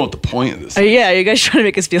 I don't know what the point of this is. Yeah, you guys trying to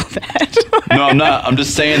make us feel bad. No, I'm not. I'm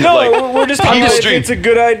just saying that, we're just people stream. it's a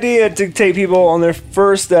good idea to take people on their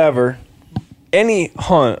first ever any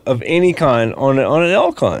hunt of any kind on an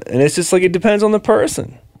elk hunt, and it's just like it depends on the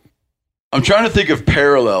person. I'm trying to think of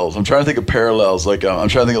parallels. Like, I'm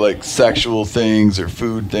trying to think of like sexual things or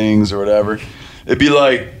food things or whatever. It'd be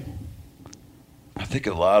like, I think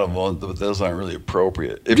a lot of them, but those aren't really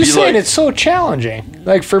appropriate. It'd Just be saying, like, it's so challenging.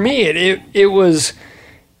 Like for me, it was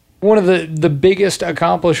one of the biggest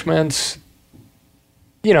accomplishments,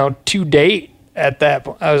 to date. At that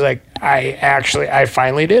point, I was like, I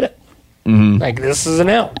finally did it. Mm-hmm. Like this is an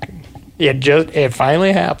elk. It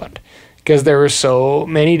finally happened because there were so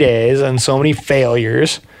many days and so many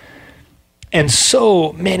failures, and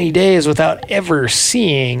so many days without ever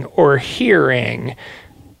seeing or hearing.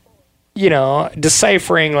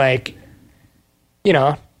 Deciphering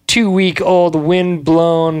 2-week-old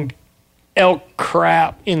wind-blown elk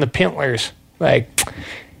crap in the pintlers. Like,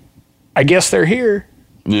 I guess they're here.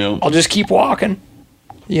 Yeah. I'll just keep walking.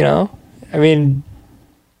 I mean,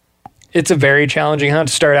 it's a very challenging hunt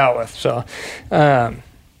to start out with. So, Well,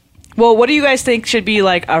 what do you guys think should be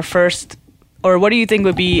like our first, or what do you think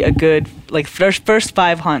would be a good first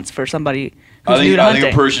 5 hunts for somebody who's new to I hunting?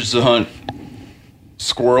 think a person should hunt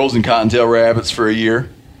squirrels and cottontail rabbits for a year,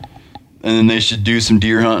 and then they should do some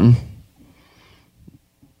deer hunting.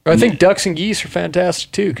 I think ducks and geese are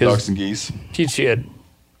fantastic too Ducks because and geese. teach you to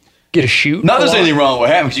get a shoot. Not that there's along. anything wrong with what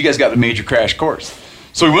happened because you guys got the major crash course.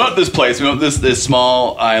 So we went up this place. We went up this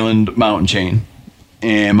small island mountain chain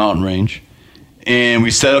and mountain range, and we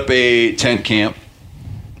set up a tent camp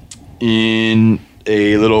in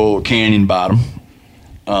a little canyon bottom,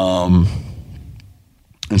 and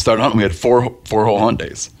started hunting. We had four whole hunt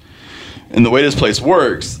days. And the way this place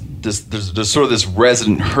works, there's sort of this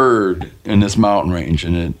resident herd in this mountain range,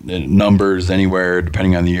 and it numbers anywhere,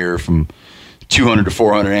 depending on the year, from 200 to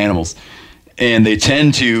 400 animals. And they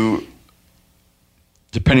tend to,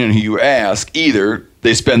 depending on who you ask, either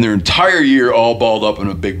they spend their entire year all balled up in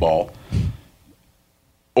a big ball,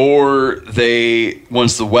 or they,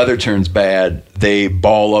 once the weather turns bad, they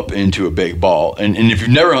ball up into a big ball. And if you've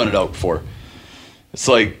never hunted elk before, it's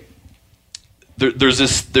like there's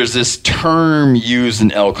this term used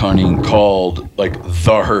in elk hunting called like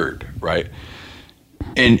the herd, right?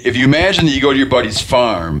 And if you imagine that you go to your buddy's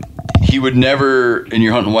farm, he would never, and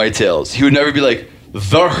you're hunting whitetails, he would never be like,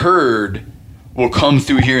 the herd will come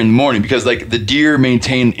through here in the morning, because like the deer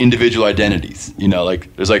maintain individual identities. You know,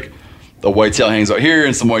 like there's like the whitetail hangs out here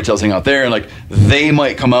and some whitetails hang out there, and like they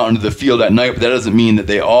might come out into the field at night, but that doesn't mean that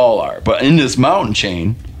they all are. But in this mountain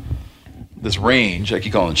chain, this range, I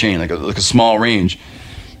keep calling it a chain, like a small range,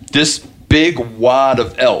 this big wad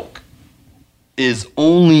of elk is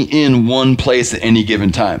only in one place at any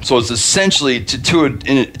given time. So it's essentially,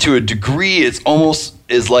 to a degree, it's almost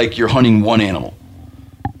is like you're hunting one animal,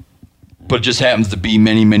 but it just happens to be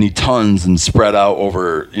many, many tons and spread out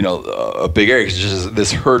over, you know, a big area, because it's just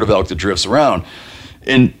this herd of elk that drifts around.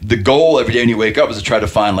 And the goal every day when you wake up is to try to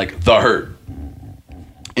find like the herd.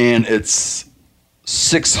 And it's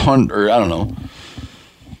 600, or I don't know,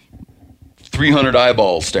 300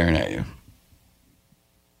 eyeballs staring at you,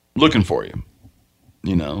 looking for you,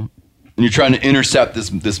 you know, and you're trying to intercept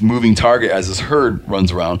this moving target as this herd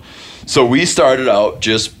runs around. So we started out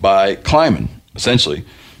just by climbing, essentially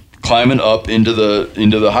climbing up into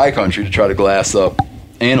the high country to try to glass up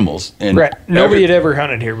animals. And right. Nobody had ever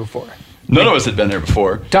hunted here before. None of us had been there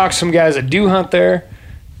before. Talk to some guys that do hunt there.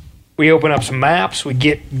 We open up some maps. We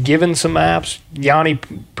get given some maps. Yanni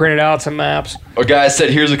printed out some maps. A guy said,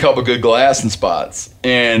 here's a couple good glassing spots.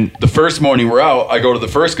 And the first morning we're out, I go to the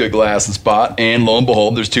first good glassing spot, and lo and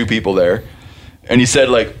behold, there's 2 people there. And he said,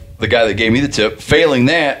 like, the guy that gave me the tip, failing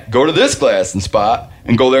that, go to this glassing spot,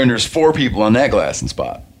 and go there, and there's 4 people on that glassing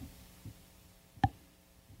spot.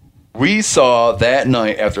 We saw that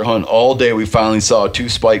night, after hunting all day, we finally saw 2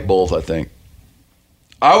 spike bulls, I think.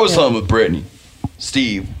 I was hunting with Brittany.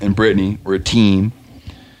 Steve and Brittany were a team.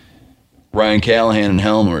 Ryan Callahan and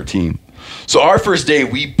Helen were a team. So our first day,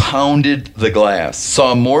 we pounded the glass.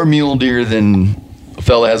 Saw more mule deer than a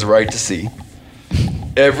fella has a right to see.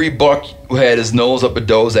 Every buck had his nose up a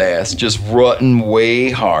doe's ass, just rutting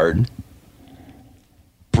way hard.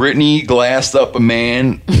 Brittany glassed up a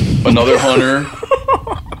man, another hunter,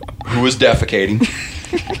 who was defecating.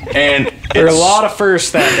 And there were a lot of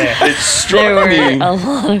firsts that day. It struck me. A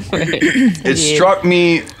lot of firsts. It struck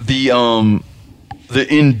me the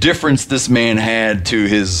indifference this man had to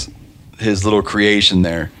his little creation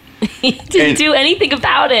there. He didn't do anything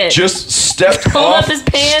about it. Just stepped Pulled off up his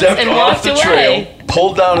pants stepped and off walked the away. trail,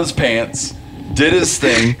 pulled down his pants, did his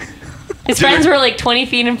thing. His friends were like 20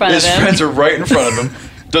 feet in front of him. His friends are right in front of him.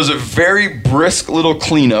 Does a very brisk little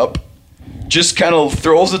cleanup. Just kind of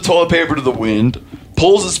throws the toilet paper to the wind,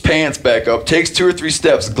 pulls his pants back up, takes 2 or 3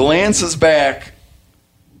 steps, glances back,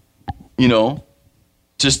 you know,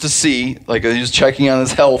 just to see, like he was checking on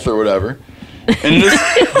his health or whatever, and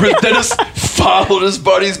then just followed his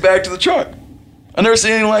buddies back to the truck. I never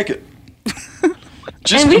seen anything like it.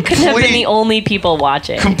 Just and we couldn't have been the only people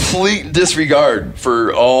watching. Complete disregard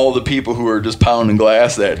for all the people who were just pounding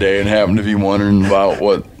glass that day and happened to be wondering about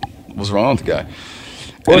what was wrong with the guy.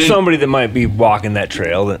 Or somebody that might be walking that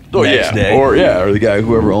trail the next day. Or the guy,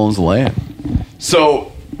 whoever owns the land.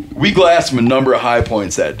 So we glassed him a number of high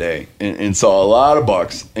points that day and saw a lot of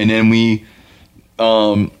bucks. And then we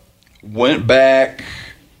went back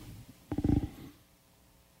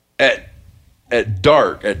at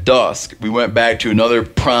dusk. We went back to another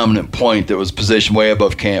prominent point that was positioned way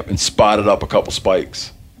above camp and spotted up a couple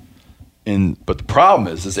spikes. But the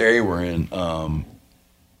problem is, this area we're in,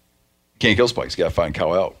 can't kill spikes. You gotta find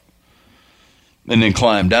cow elk, and then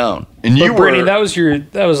climb down. And but Brittany, that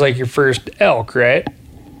was like your first elk, right?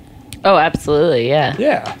 Oh, absolutely, yeah.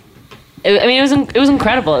 Yeah. It was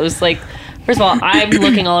incredible. It was like, first of all, I'm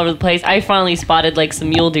looking all over the place. I finally spotted like some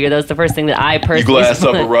mule deer. That was the first thing that I personally. You glassed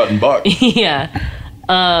up a rutting buck. Yeah.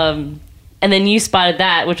 And then you spotted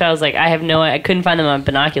that, which I was like, I couldn't find them on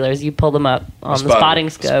binoculars. You pulled them up on the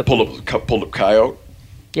spotting scope. Pulled up coyote.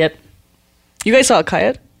 Yep. You guys saw a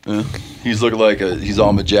coyote? Yeah. He's looking like he's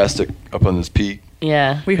all majestic up on this peak.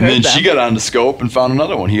 Yeah. We heard And then that. she got on the scope and found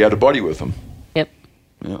another one. He had a buddy with him. Yep.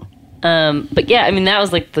 Yeah. But yeah, that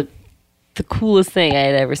was like the coolest thing I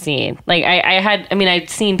had ever seen. Like I'd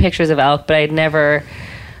seen pictures of elk, but I'd never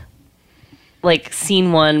like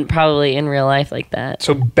seen one probably in real life like that.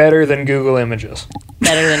 So better than Google Images.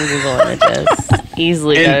 better than Google Images.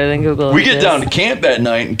 Easily And better than Google we Images. get down to camp that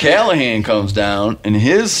night, and Callahan comes down, and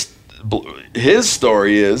his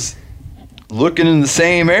story is looking in the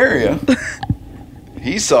same area.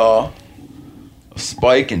 He saw a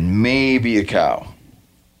spike and maybe a cow.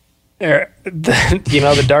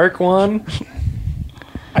 The dark one,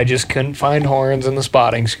 I just couldn't find horns in the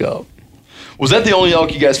spotting scope. Was that the only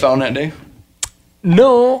elk you guys found that day?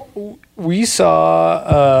 No, we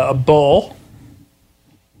saw a bull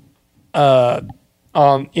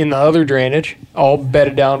in the other drainage, all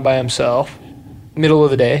bedded down by himself, middle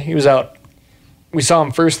of the day. He was out. We saw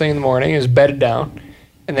him first thing in the morning. He was bedded down.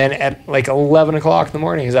 And then at like 11 o'clock in the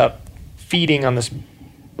morning, he's out feeding on this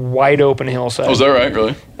wide open hillside. Oh, is that right,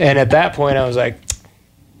 really? And at that point, I was like,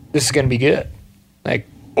 this is going to be good. Like,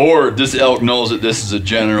 Or this elk knows that this is a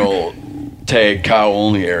general tag cow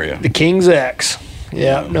only area. the King's X.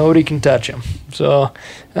 Yeah, nobody can touch him. So,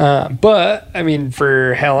 but I mean,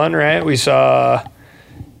 for Helen, right? We saw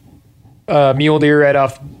mule deer right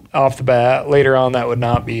off the bat. Later on, that would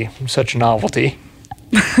not be such a novelty.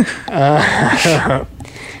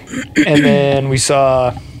 And then we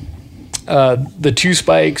saw the 2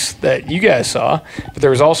 spikes that you guys saw, but there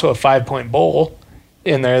was also a 5-point bull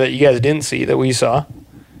in there that you guys didn't see that we saw.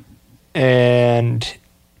 And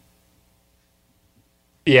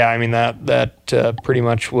yeah, I mean that pretty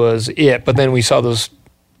much was it. But then we saw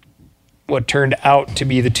what turned out to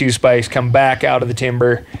be the 2 spikes come back out of the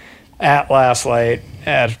timber at last light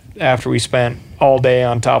after we spent all day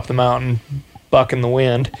on top of the mountain bucking the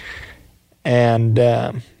wind. And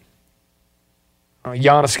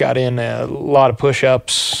Giannis got in a lot of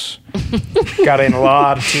push-ups, got in a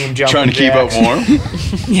lot of team jumping Trying to keep up jacks. warm.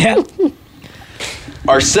 Yeah.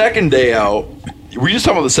 Our second day out, were you just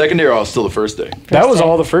talking about the second day or was it still the first day? That was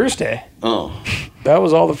all the first day. Oh. That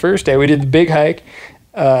was all the first day. We did the big hike.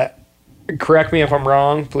 Correct me if I'm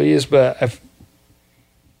wrong, please, but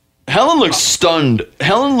Helen looked stunned.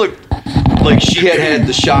 Helen looked like she had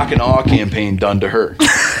the shock and awe campaign done to her.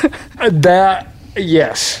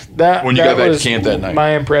 Yes. When you got back to was camp that night.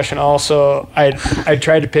 My impression also, I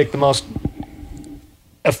tried to pick the most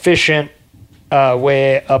efficient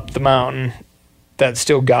way up the mountain that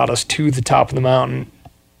still got us to the top of the mountain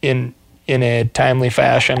in a timely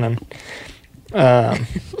fashion. And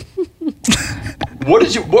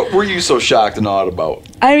What were you so shocked and awed about?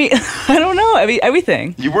 I mean, I don't know. I mean,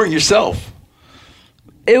 everything. You weren't yourself.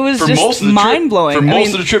 It was just mind blowing. For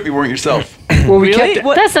most of the trip, you weren't yourself. well, we Really? kept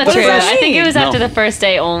What- That's not what true. does that I think it was mean? after No. the first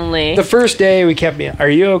day only. the first day we kept being, are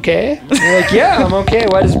you okay? And we're like, yeah, I'm okay.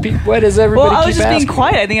 Why does everybody Well, I keep was just asking? being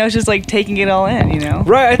quiet. I think I was just like taking it all in, you know?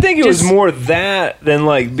 Right, I think it was Just- more that than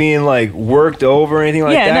like being like worked over or anything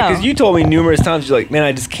like Yeah, that. no. Because you told me numerous times, you're like, man,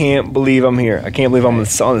 I just can't believe I'm here. I can't believe I'm on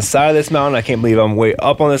the side of this mountain. I can't believe I'm way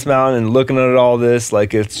up on this mountain and looking at all this.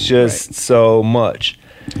 Like, it's just so much.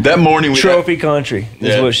 That morning, we Trophy country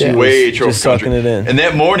is what she was way trophy just sucking country. it in. And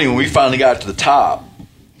that morning, when we finally got to the top,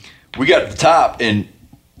 and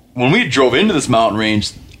when we drove into this mountain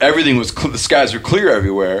range, everything was the skies were clear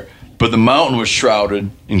everywhere, but the mountain was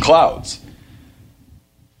shrouded in clouds.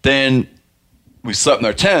 Then we slept in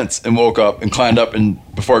our tents and woke up and climbed up and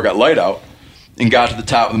before it got light out and got to the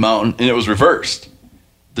top of the mountain, and it was reversed.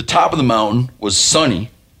 The top of the mountain was sunny,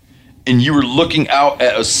 and you were looking out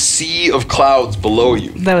at a sea of clouds below you.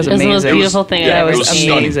 That was It was the amazing. most beautiful thing yeah, I've it ever was seen.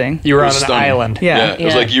 stunning. amazing. You were It on was an stunning. island. Yeah. It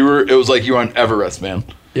was like you were on Everest, man.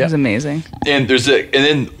 It was amazing. And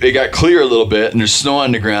then it got clear a little bit, and there's snow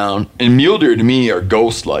on the ground. And mule deer to me are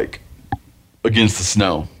ghost-like against the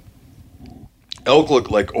snow. Elk look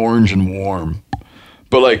like orange and warm,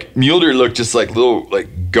 but like mule deer look just like little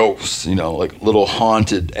like ghosts, like little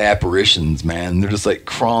haunted apparitions. Man, they're just like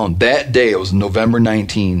crawling. That day, it was November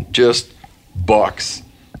 19, just bucks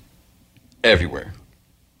everywhere.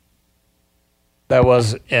 That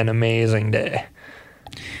was an amazing day.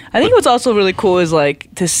 I think what's also really cool is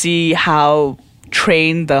like to see how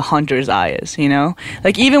trained the hunter's eye is, you know?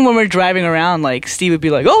 Like even when we're driving around, like Steve would be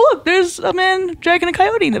like, "Oh look, there's a man dragging a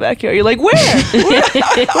coyote in the backyard." You're like, "Where? Where the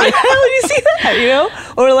hell did you see that?" You know?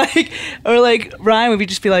 Or like Ryan would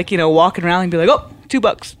just be like, walking around and be like, "Oh,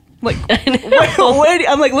 $2." Like, where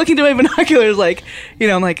I'm like looking through my binoculars, like,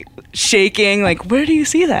 I'm like shaking, like, where do you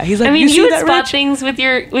see that? He's like, I mean, see you would that, spot Rich?" things with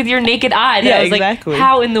your naked eye. That Yeah, I was exactly. like,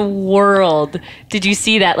 how in the world did you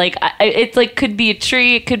see that? Like, it's like could be a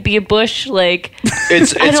tree, it could be a bush. Like,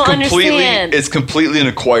 It's I don't completely understand. it's completely an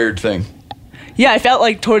acquired thing. Yeah, I felt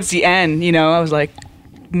like towards the end, I was like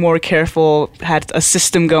more careful, had a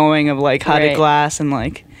system going of like how to Right. glass and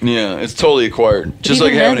like. Yeah, it's totally acquired. Just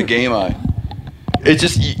like even having then- a game eye. It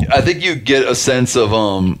just, I think you get a sense of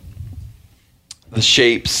the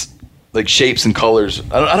shapes like shapes and colors.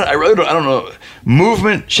 I really don't know.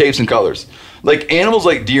 Movement, shapes, and colors. Like animals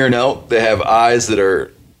like deer and elk, they have eyes that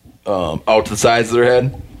are out to the sides of their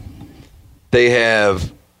head. They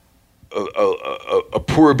have a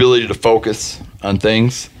poor ability to focus on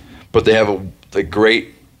things, but they have a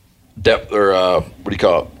great depth, or what do you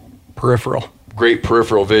call it? Peripheral. Great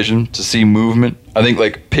peripheral vision to see movement. I think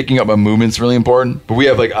like picking up on movement is really important. But we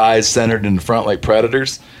have like eyes centered in the front like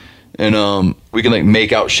predators, and we can like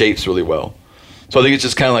make out shapes really well. So I think it's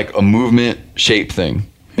just kind of like a movement, shape thing,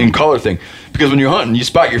 and color thing. Because when you're hunting, you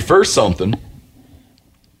spot your first something.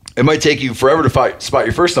 It might take you forever to spot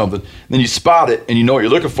your first something. Then you spot it, and you know what you're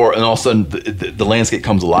looking for, and all of a sudden the landscape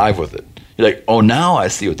comes alive with it. You're like, oh, now I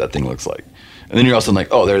see what that thing looks like. And then you're all of a sudden like,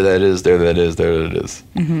 oh, there that is, there that is, there that is.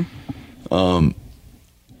 Mm-hmm.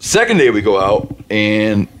 Second day we go out,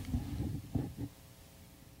 and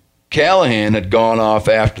Callahan had gone off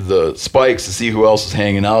after the spikes to see who else was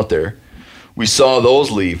hanging out there. We saw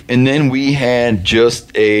those leave, and then we had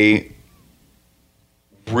just a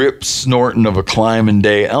rip snorting of a climbing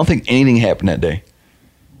day. I don't think anything happened that day.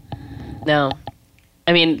 No.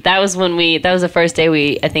 I mean, that was the first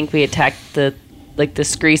day I think we attacked the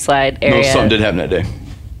scree slide area. No, something did happen that day.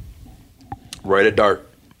 Right at dark.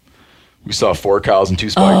 We saw 4 cows and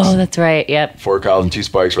 2 spikes. Oh, that's right. Yep. 4 cows and 2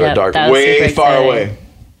 spikes right at dark. That was Way super far exciting. away.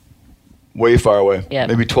 Way far away. Yep.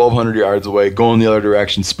 Maybe 1,200 yards away. Going the other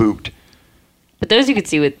direction, spooked. But those you could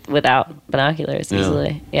see without binoculars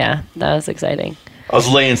easily. Yeah, that was exciting. I was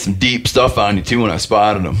laying some deep stuff on you, too, when I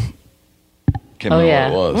spotted them. Can't Oh, remember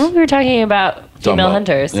yeah. what it was. Well, we were talking about female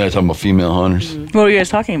hunters. Yeah, talking about female hunters. Mm-hmm. What were you guys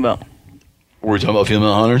talking about? Were we talking about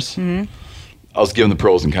female hunters? Mm-hmm. I was giving the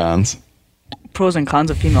pros and cons. Pros and cons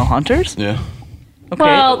of female hunters? Yeah. Okay.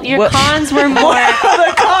 Well, your What- cons were more...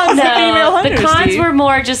 the cons of female hunters, the cons Steve. were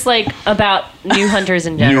more just like about new hunters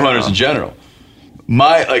in general. New hunters in general.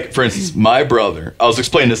 For instance, my brother, I was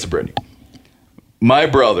explaining this to Brittany. My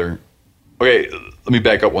brother, okay, let me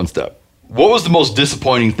back up one step. What was the most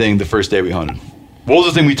disappointing thing the first day we hunted? What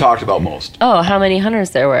was the thing we talked about most? Oh, how many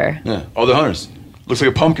hunters there were. Yeah, other hunters. Looks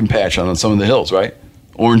like a pumpkin patch on some of the hills, right?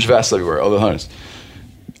 Orange vests everywhere, other hunters.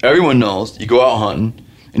 Everyone knows, you go out hunting,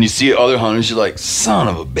 and you see other hunters, you're like, son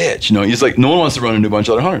of a bitch. You know, it's like no one wants to run into a bunch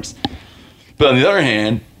of other hunters. But on the other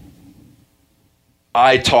hand,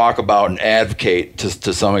 I talk about and advocate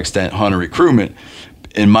to some extent hunter recruitment.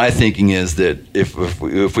 And my thinking is that if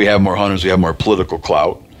we have more hunters, we have more political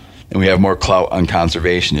clout, and we have more clout on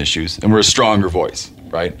conservation issues, and we're a stronger voice,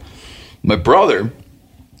 right? My brother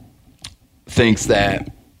thinks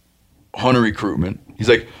that hunter recruitment, he's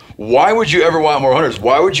like, why would you ever want more hunters?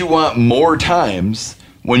 Why would you want more times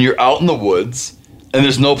when you're out in the woods and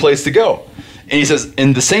there's no place to go? And he says,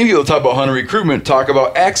 and the same people that talk about hunter recruitment talk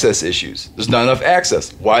about access issues. There's not enough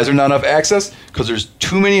access. Why is there not enough access? Because there's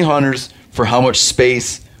too many hunters for how much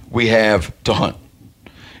space we have to hunt.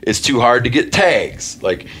 It's too hard to get tags.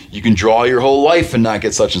 Like, you can draw your whole life and not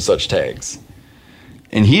get such and such tags.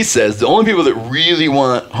 And he says the only people that really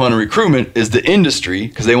want hunter recruitment is the industry,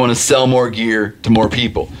 because they want to sell more gear to more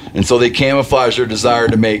people. And so they camouflage their desire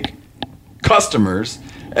to make customers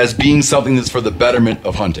as being something that's for the betterment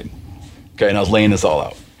of hunting. Okay, and I was laying this all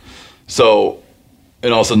out. So,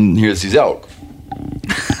 and all of a sudden, here's these elk.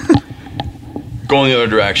 Going the other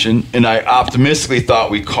direction, and I optimistically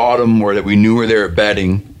thought we caught them, or that we knew where they were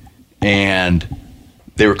bedding, and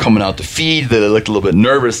they were coming out to feed. They looked a little bit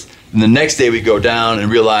nervous. And the next day we go down and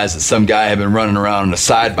realize that some guy had been running around on a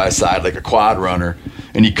side-by-side like a quad runner,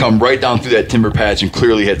 and he'd come right down through that timber patch and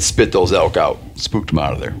clearly had spit those elk out, spooked them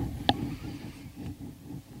out of there.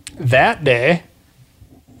 That day,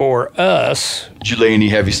 for us, Did you lay any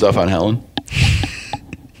heavy stuff on Helen?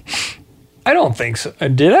 I don't think so.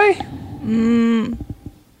 Did I?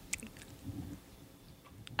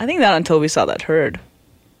 I think not until we saw that herd.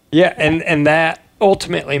 Yeah, and that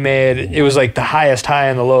ultimately made it was like the highest high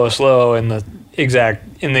and the lowest low in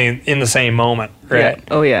the same moment, right? Yeah.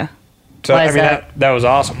 Oh yeah. So Why I is mean that? that was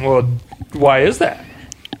awesome. Well, why is that?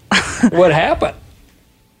 What happened?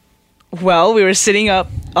 Well, we were sitting up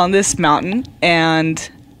on this mountain, and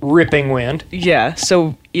Ripping wind. we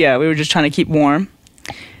were just trying to keep warm.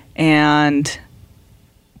 And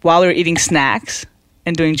while we were eating snacks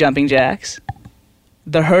and doing jumping jacks,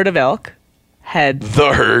 the herd of elk had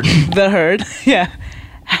The herd.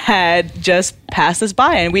 had just passed us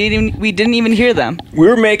by, and we didn't even hear them. We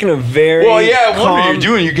were making a very Well, yeah, what are calm- you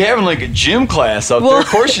doing? You're having like a gym class up there. Of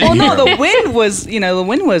course you well, hear no, 'em. the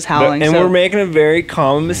wind was howling. and so- we're making a very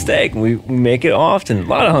common mistake. We make it often. A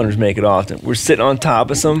lot of hunters make it often. We're sitting on top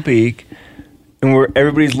of some peak, and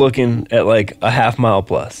everybody's looking at like a half mile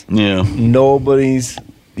plus. Yeah. Nobody's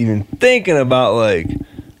even thinking about like,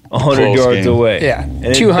 100 Close yards game. away. Yeah,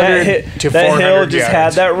 And 200 to that 400 hill just had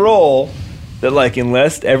yards. that roll that, like,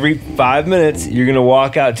 unless every 5 minutes you're going to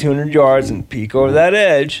walk out 200 yards and peek over that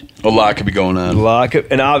edge, A lot could be going on.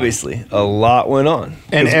 and obviously a lot went on.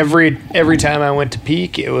 And every time I went to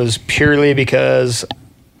peak, it was purely because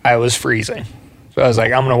I was freezing. So I was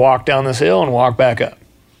like, I'm going to walk down this hill and walk back up.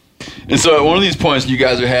 And so at one of these points, you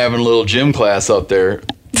guys are having a little gym class out there.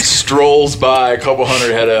 Strolls by a couple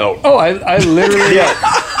hundred head out. Oh, I literally,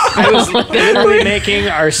 I was literally making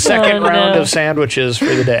our second round of sandwiches for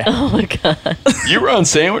the day. Oh my god. You were on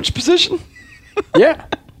sandwich position? Yeah.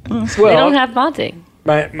 They don't Well, have bonding.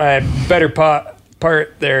 my better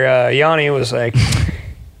part there, Yanni was like,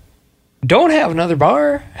 don't have another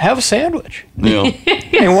bar, have a sandwich. Yeah.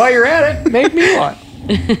 And while you're at it, make me one.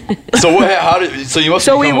 So what? How did? So you must.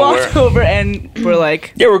 So we become walked aware. over and we're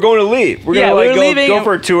like, Yeah, we're going to leave. We're Yeah, going to, like, we're leaving go and-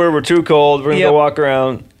 for a tour. We're too cold. We're going to Yep. go walk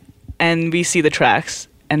around. and we see the tracks,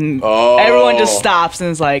 and Oh. everyone just stops and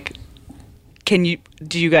is like,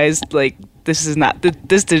 do you guys, like, this is not,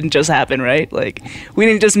 this didn't just happen, right? Like, we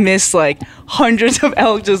didn't just miss, like, hundreds of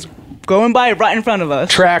elk just going by right in front of us.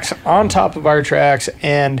 Tracks on top of our tracks,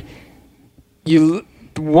 and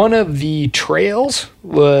one of the trails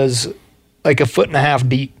was like 1.5 feet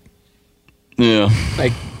deep. Yeah.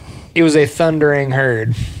 Like, it was a thundering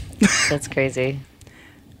herd. That's crazy.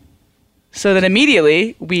 So then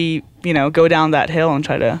immediately we, go down that hill and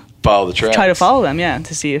try to Follow the tracks. follow them, yeah,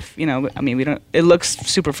 to see if, we don't, it looks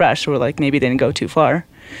super fresh, so we're like, maybe they didn't go too far.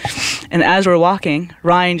 And as we're walking,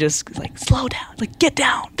 Ryan just is like, slow down, like, get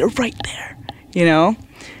down, they're right there,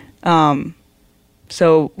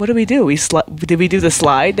 So what do? We did we do the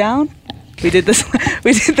slide down? We did this.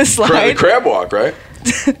 We did the slide. The crab walk, right?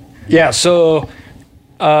 Yeah, so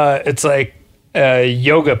it's like a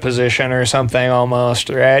yoga position or something almost,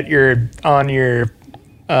 right? You're on your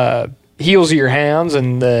heels of your hands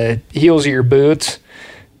and the heels of your boots,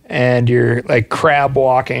 and you're like crab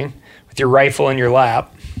walking with your rifle in your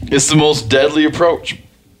lap. It's the most deadly approach.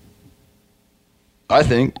 I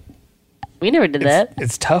think. We never did that.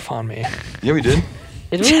 It's tough on me. Yeah, we did.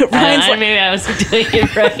 Did we? Ryan's like- maybe I was doing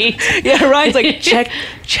it right. Yeah, Ryan's like,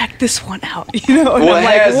 check this one out. And Well, I'm it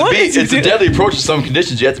like, has to what be. is he It's a doing? deadly approach in some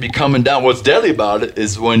conditions. You have to be coming down. What's deadly about it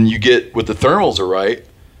is when you get with the thermals are right,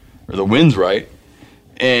 or the wind's right,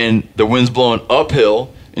 and the wind's blowing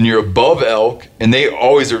uphill, and you're above elk, and they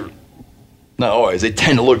always are. Not always. They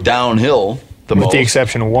tend to look downhill the With most. the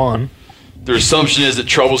exception of one. Their assumption is that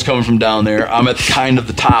trouble's coming from down there. I'm at kind of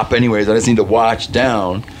the top anyways. I just need to watch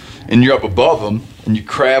down. And you're up above them, and you're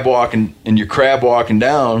crab walking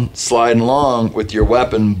down, sliding along with your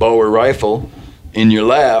weapon, bow or rifle, in your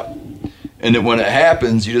lap. And then when it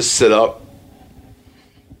happens, you just sit up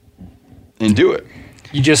and do it.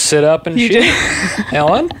 You just sit up and You shoot. did.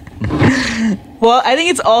 Ellen? Well, I think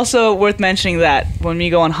it's also worth mentioning that when we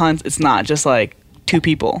go on hunts, it's not just like two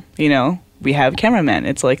people. We have cameramen.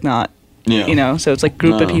 It's like not. Yeah. So it's like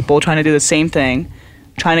group of No. people trying to do the same thing,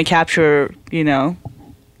 trying to capture,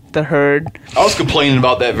 the herd. I was complaining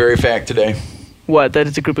about that very fact today. What? That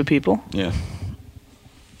it's a group of people? Yeah.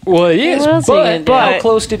 Well, it is, What else are you gonna but do? how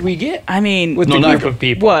close did we get I mean, with No, the not group of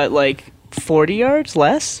people? what? Like 40 yards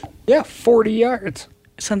less? Yeah, 40 yards.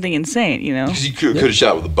 Something insane, Because you could have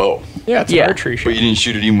shot with a bow, Yeah, it's Yeah. an archery but shot. you didn't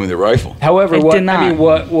shoot it even with a rifle. However, I what did not.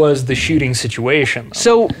 what was the shooting situation? Though?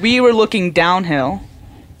 So we were looking downhill,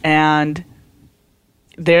 and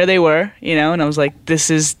there they were, and I was like,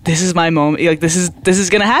 "This is my moment. Like this is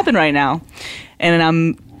gonna happen right now." And then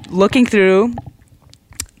I'm looking through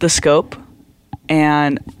the scope,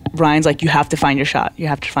 and Ryan's like, "You have to find your shot. You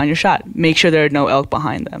have to find your shot. Make sure there are no elk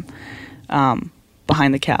behind them,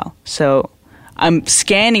 behind the cow." So I'm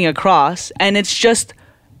scanning across, and it's just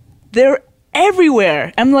they're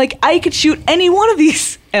everywhere. I'm like, I could shoot any one of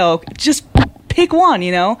these elk. Just pick one,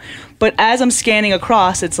 But as I'm scanning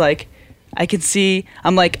across, it's like I could see.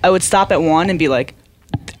 I'm like, I would stop at one and be like,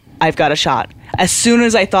 I've got a shot. As soon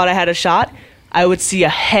as I thought I had a shot, I would see a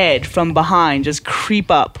head from behind just creep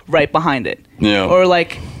up right behind it. Yeah. Or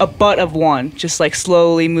like a butt of one just like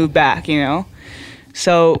slowly move back,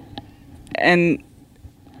 So, and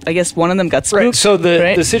I guess one of them got spooked. Right. So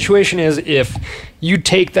right? the situation is, if you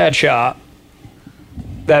take that shot,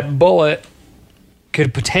 that bullet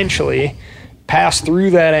could potentially pass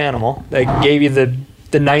through that animal that gave you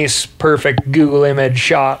the nice, perfect Google image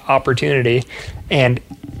shot opportunity and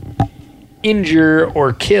injure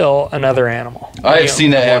or kill another animal. I have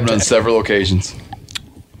seen that happen one on time. several occasions.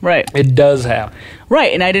 Right. It does happen.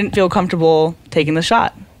 Right, and I didn't feel comfortable taking the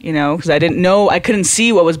shot, because I didn't know, I couldn't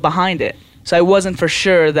see what was behind it. So I wasn't for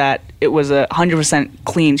sure that it was a 100%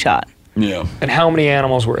 clean shot. Yeah. And how many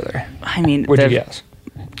animals were there? I mean, What'd you there- guess?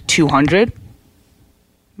 200,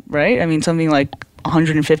 right? I mean, something like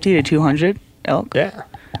 150 to 200 elk. Yeah.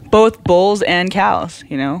 Both bulls and cows,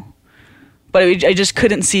 you know. But I just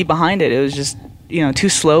couldn't see behind it. It was just, you know, too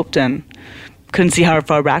sloped and couldn't see how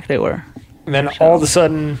far back they were. And then all of a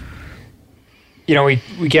sudden, you know, we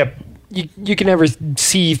kept, you can never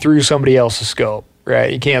see through somebody else's scope,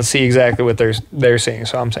 right? You can't see exactly what they're seeing.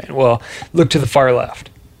 So I'm saying, well, look to the far left.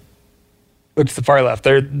 Look to the far left.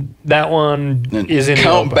 That one is in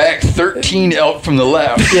count the back 13 elk from the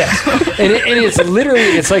left. Yeah, and it's literally,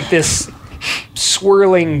 it's like this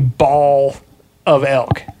swirling ball of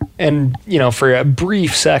elk. And, you know, for a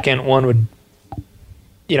brief second, one would,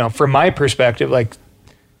 you know, from my perspective, like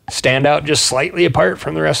stand out just slightly apart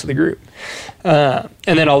from the rest of the group. And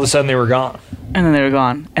then all of a sudden they were gone. And then they were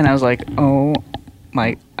gone. And I was like, oh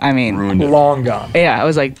my, I mean, Ruined it. Long gone. yeah, I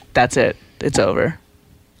was like, that's it. It's over.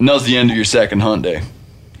 And that was the end of your second hunt day.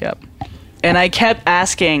 Yep. And I kept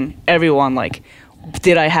asking everyone, like,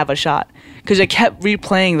 did I have a shot? Because I kept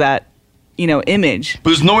replaying that, you know, image. But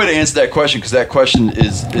there's no way to answer that question because that question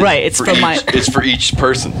is Right, it's for from each, it's for each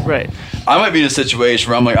person. Right. I might be in a situation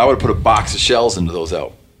where I'm like, I would have put a box of shells into those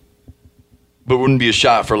elk. But it wouldn't be a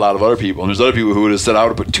shot for a lot of other people. And there's other people who would have said, I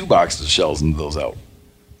would have put 2 boxes of shells into those elk.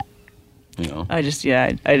 You know? I just,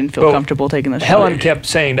 yeah, I didn't feel Well, comfortable taking the shot. Helen kept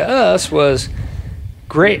saying to us was,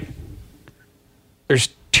 great. There's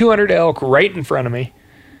 200 elk right in front of me.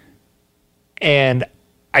 And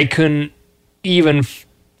I couldn't even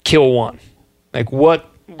kill one. Like, what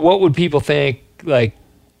would people think, like,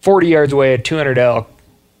 40 yards away at 200 elk,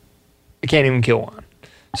 I can't even kill one.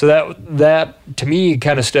 So that to me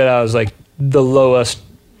kind of stood out as, like, the lowest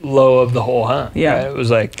low of the whole hunt. Yeah. Right? It was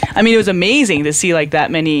like, I mean, it was amazing to see, like, that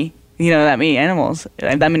many, you know, that many animals,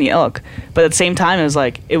 that many elk. But at the same time, it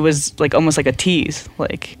was like almost like a tease.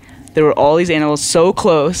 Like, there were all these animals so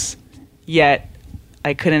close, yet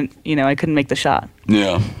I couldn't make the shot.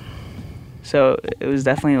 Yeah. So it was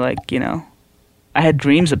definitely like, you know, I had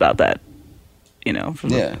dreams about that, you know.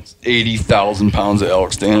 Yeah. It's 80,000 pounds of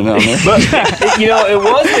elk standing down there. But, you know, it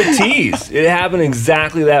wasn't a tease. It happened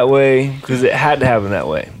exactly that way because it had to happen that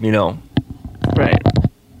way, you know. Right.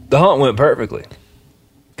 The hunt went perfectly.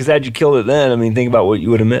 Because had you killed it then, I mean, think about what you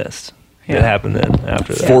would have missed. Yeah. It happened then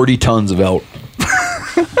after that. 40 tons of elk.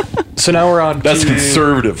 so now we're on That's to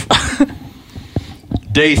conservative.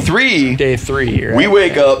 Day 3. day 3. Right? We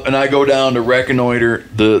wake up and I go down to reconnoiter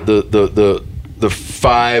the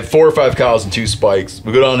 4 or 5 cows and 2 spikes.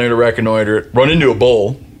 We go down there to reconnoiter, run into a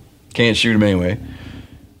bull, can't shoot him anyway.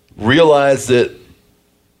 Realize that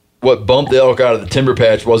what bumped the elk out of the timber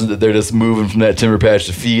patch wasn't that they're just moving from that timber patch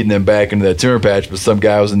to feed and then back into that timber patch, but some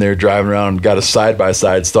guy was in there driving around and got a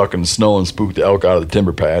side-by-side stuck in the snow and spooked the elk out of the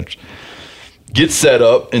timber patch. Get set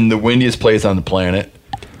up in the windiest place on the planet.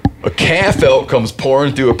 A calf elk comes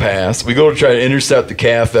pouring through a pass. We go to try to intercept the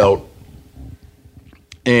calf elk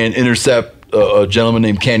and intercept a gentleman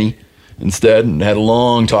named Kenny instead, and had a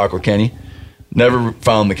long talk with Kenny. Never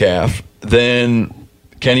found the calf. Then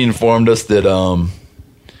Kenny informed us that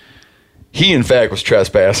he, in fact, was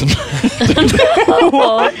trespassing. You're just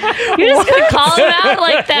gonna call him out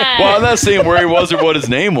like that. Well, I'm not saying where he was or what his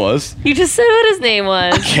name was. You just said what his name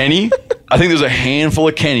was. Kenny? I think there's a handful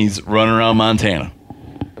of Kennys running around Montana.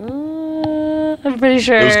 I'm pretty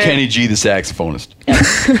sure. It was Kenny G, the saxophonist.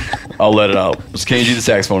 I'll let it out. It was Kenny G, the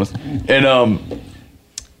saxophonist. And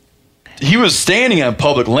he was standing on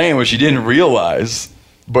public land, which he didn't realize,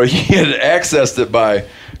 but he had accessed it by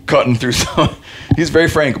cutting through some. He's very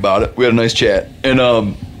frank about it. We had a nice chat. And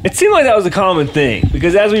It seemed like that was a common thing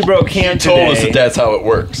because as we broke camp he told us today, that that's how it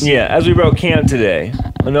works. yeah, as we broke camp today,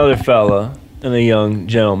 another fella and a young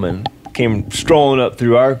gentleman came strolling up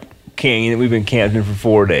through our canyon that we've been camped in for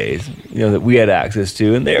 4 days, you know, that we had access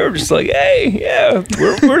to, and they were just like, hey, yeah,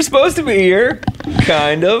 we're supposed to be here,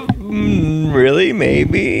 kind of, really,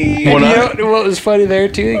 maybe. And you know what was funny there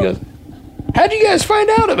too? He goes, how'd you guys find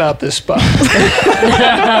out about this spot?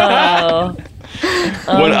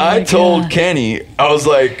 When I told Kenny, I was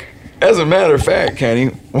like, as a matter of fact, Kenny,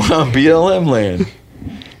 we're on BLM land.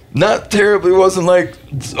 Not terribly, wasn't like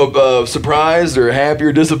surprised or happy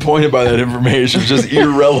or disappointed by that information. Just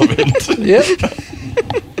irrelevant. Yep.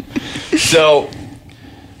 So,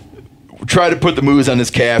 try to put the moves on this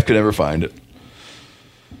calf, could never find it.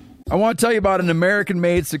 I want to tell you about an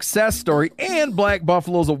American-made success story and Black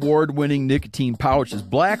Buffalo's award-winning nicotine pouches.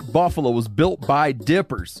 Black Buffalo was built by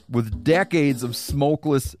dippers with decades of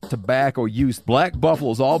smokeless tobacco use. Black Buffalo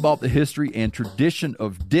is all about the history and tradition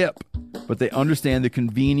of dip, but they understand the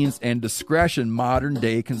convenience and discretion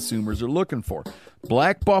modern-day consumers are looking for.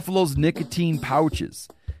 Black Buffalo's nicotine pouches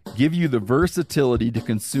give you the versatility to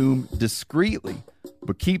consume discreetly, but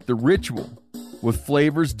but keep the ritual with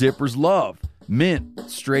flavors dippers love. Mint,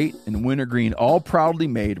 straight, and wintergreen, all proudly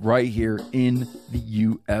made right here in the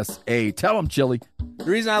USA. Tell them, Chili. The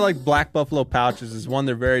reason I like Black Buffalo pouches is one,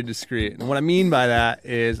 they're very discreet. And what I mean by that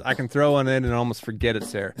is I can throw one in and almost forget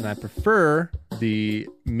it's there. And I prefer the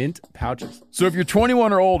mint pouches. So if you're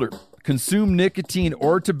 21 or older, consume nicotine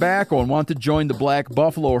or tobacco, and want to join the Black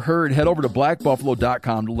Buffalo herd, head over to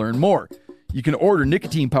blackbuffalo.com to learn more. You can order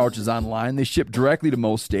nicotine pouches online. They ship directly to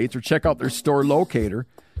most states, or check out their store locator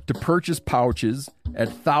to purchase pouches at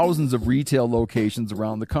thousands of retail locations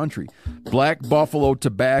around the country. Black Buffalo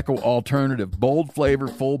Tobacco Alternative. Bold flavor,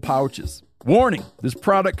 full pouches. Warning, this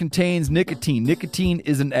product contains nicotine. Nicotine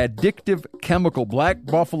is an addictive chemical. Black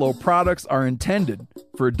Buffalo products are intended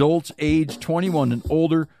for adults age 21 and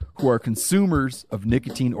older who are consumers of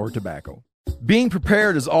nicotine or tobacco. Being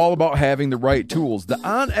prepared is all about having the right tools. The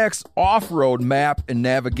OnX Off-Road Map and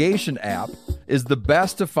Navigation app is the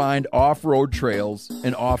best to find off-road trails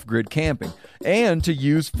and off-grid camping, and to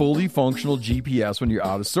use fully functional GPS when you're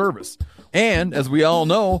out of service. And as we all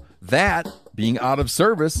know, that being out of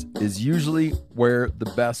service is usually where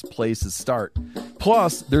the best places start.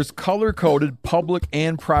 Plus, there's color-coded public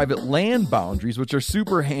and private land boundaries, which are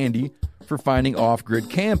super handy for finding off-grid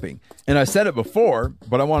camping. And I said it before,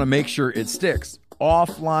 but I want to make sure it sticks.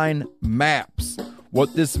 Offline maps.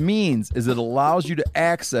 What this means is it allows you to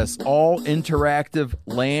access all interactive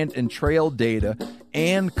land and trail data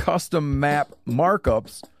and custom map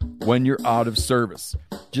markups when you're out of service.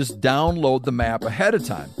 Just download the map ahead of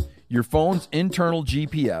time. Your phone's internal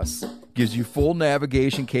GPS gives you full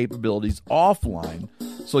navigation capabilities offline,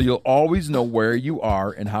 so you'll always know where you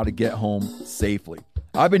are and how to get home safely.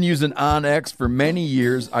 I've been using OnX for many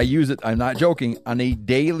years. I use it, I'm not joking, on a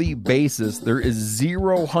daily basis. There is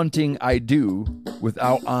zero hunting I do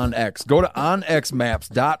without OnX. Go to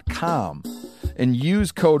onxmaps.com and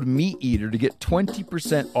use code MeatEater to get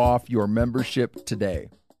 20% off your membership today.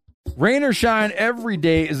 Rain or shine, every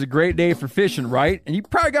day is a great day for fishing, right? And you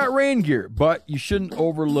probably got rain gear, but you shouldn't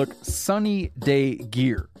overlook sunny day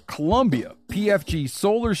gear. Columbia PFG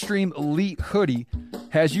Solar Stream Elite Hoodie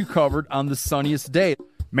has you covered on the sunniest day.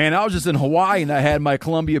 Man, I was just in Hawaii and I had my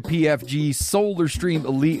Columbia PFG Solar Stream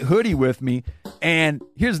Elite Hoodie with me. And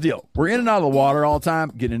here's the deal. We're in and out of the water all the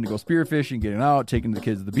time, getting in to go spearfishing, getting out, taking the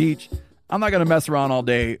kids to the beach. I'm not going to mess around all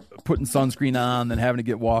day putting sunscreen on, then having to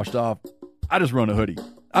get washed off. I just run a hoodie.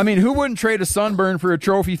 I mean, who wouldn't trade a sunburn for a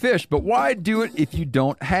trophy fish? But why do it if you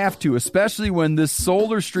don't have to? Especially when this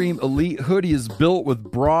Solar Stream Elite Hoodie is built with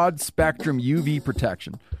broad spectrum UV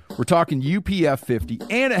protection. We're talking UPF 50,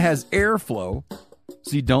 and it has airflow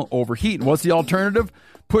so you don't overheat. And what's the alternative?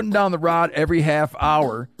 Putting down the rod every half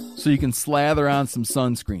hour so you can slather on some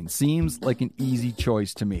sunscreen. Seems like an easy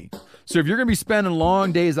choice to me. So if you're going to be spending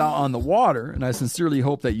long days out on the water, and I sincerely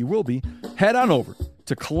hope that you will be, head on over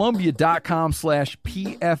to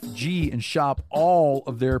Columbia.com/PFG and shop all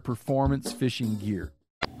of their performance fishing gear.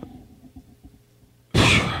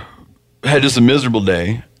 Had just a miserable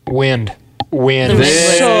day. Wind. The wind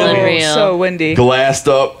was unreal. So windy. Glassed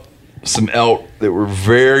up some elk that were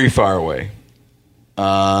very far away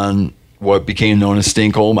on what became known as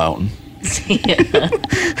Stinkhole Mountain. Yeah.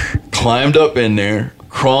 Climbed up in there,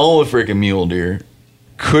 crawling with freaking mule deer.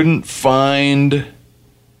 Couldn't find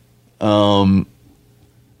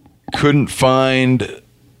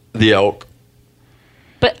the elk.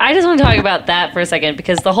 But I just want to talk about that for a second,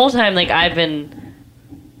 because the whole time, like, I've been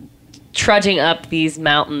trudging up these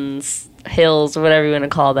mountains, hills, or whatever you want to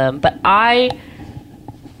call them. But I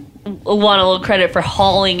want a little credit for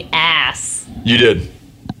hauling ass You did.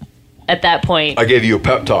 at that point. I gave you a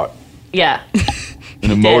pep talk, Yeah,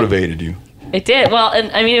 and it motivated you. it did. Well,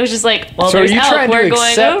 and I mean, it was just like, well, So are there's you elk. trying to We're going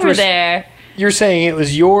accept over there. You're saying it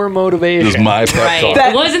was your motivation. It was my pep Right.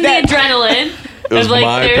 talk. It wasn't the adrenaline. It was was like,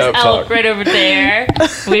 my there's pep elk talk. right over there.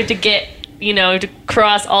 We have to get, to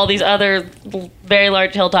cross all these other very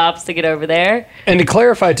large hilltops to get over there. And to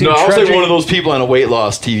clarify, too, No, I was like trudging- one of those people on a weight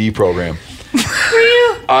loss TV program.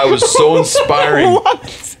 I was so inspiring.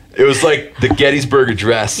 It was like the Gettysburg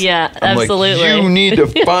Address. Yeah, I'm absolutely. Like, you need to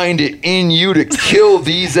find it in you to kill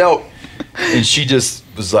these elk. And she just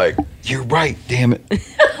was like, you're right, damn it.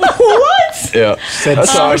 What? Yeah.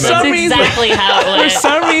 That's how I for met some her. That's reason- exactly how it For went.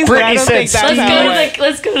 some reason, Brittany I don't said think that's Steve. how it went.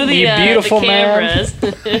 Let's go to the, You beautiful the man.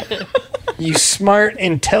 cameras. You smart,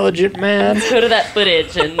 intelligent man. Go to that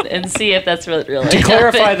footage and see if that's really To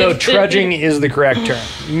clarify, though, happened. trudging is the correct term.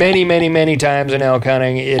 Many, many, many times in elk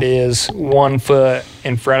hunting, it is 1 foot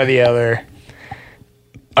in front of the other.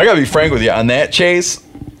 I gotta be frank with you. On that chase,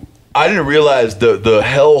 I didn't realize the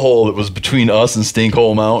hellhole that was between us and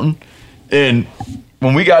Stinkhole Mountain. And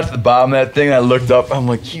when we got to the bottom of that thing, I looked up. I'm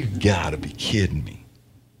like, you gotta be kidding me.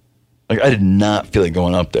 Like, I did not feel like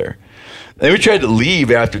going up there. And we tried to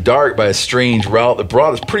leave after dark by a strange route that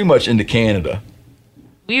brought us pretty much into Canada.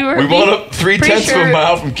 We went up 3/10 of a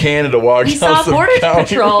mile from Canada, walking We saw some Border county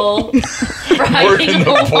Patrol riding the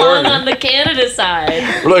along border. on the Canada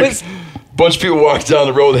side. We're like, a bunch of people walked down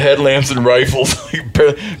the road with headlamps and rifles, like,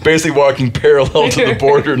 basically walking parallel to the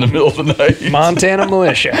border in the middle of the night. Montana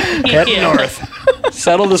militia heading north.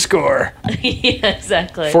 Settle the score. Yeah,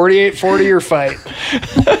 exactly. 48-40 or fight.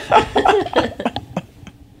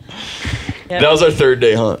 That was our third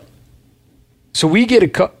day hunt. So we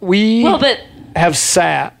get Well, but have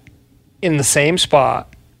sat in the same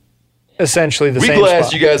spot, essentially the We same glassed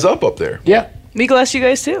spot. you guys up there. Yeah. We glassed you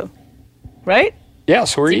guys too, right? Yeah,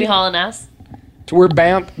 so CB hauling ass. we're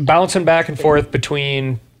bouncing back and forth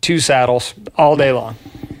between two saddles all day long,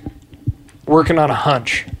 working on a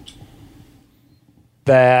hunch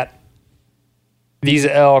that these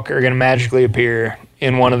elk are going to magically appear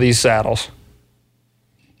in one of these saddles.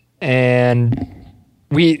 And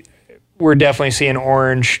we're definitely seeing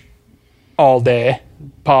orange all day,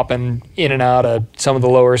 popping in and out of some of the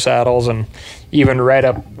lower saddles and even right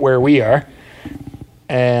up where we are.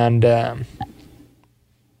 And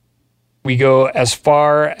we go as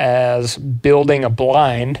far as building a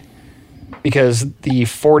blind because the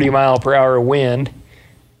 40-mile-per-hour wind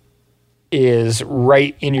is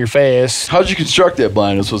right in your face. How'd you construct that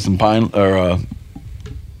blind? This was some pine or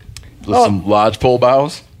some lodgepole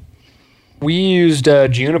boughs. We used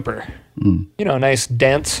juniper, nice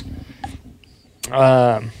dense,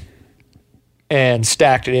 and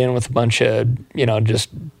stacked it in with a bunch of, just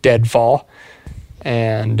deadfall.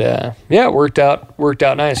 And it worked out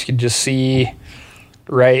nice. You could just see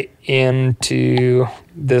right into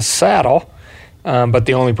this saddle. But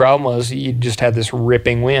the only problem was you just had this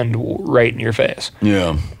ripping wind right in your face.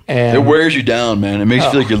 Yeah. And It wears you down, man. It makes you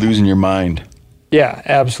feel like you're losing your mind. yeah,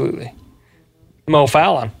 absolutely. Mo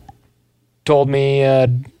Fallon told me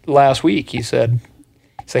last week, he's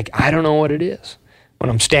like, I don't know what it is. When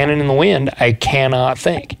I'm standing in the wind, I cannot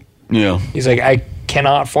think. Yeah. He's like, I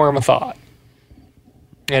cannot form a thought.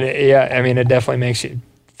 And it definitely makes you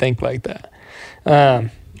think like that.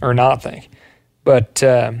 Or not think. But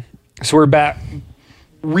so we're back.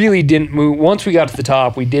 Really didn't move. Once we got to the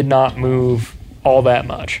top, we did not move all that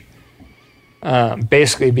much.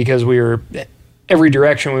 Basically because we were, every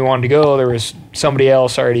direction we wanted to go, there was somebody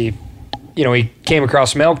else already, we came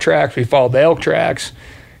across some elk tracks. We followed the elk tracks.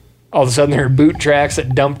 All of a sudden there were boot tracks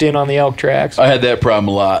that dumped in on the elk tracks. I had that problem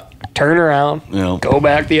a lot. Turn around, Yeah. go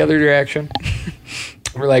back the other direction.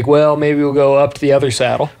 We're like, well, maybe we'll go up to the other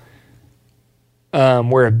saddle,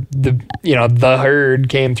 where the herd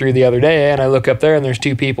came through the other day, and I look up there, and there's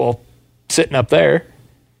two people sitting up there.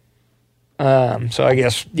 So I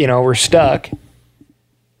guess we're stuck,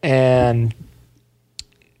 and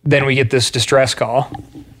then we get this distress call.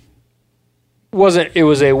 It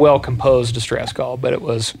was a well composed distress call, but it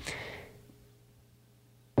was,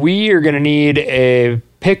 we are going to need a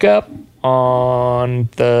pickup on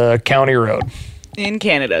the county road. In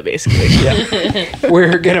Canada, basically. Yeah.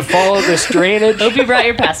 We're going to follow this drainage. Hope you brought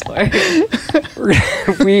your passport.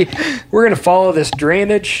 We're going to follow this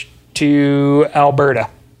drainage to Alberta.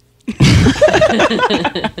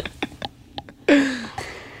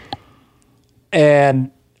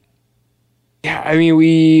 And yeah, I mean,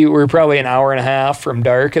 we were probably an hour and a half from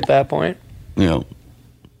dark at that point. Yeah.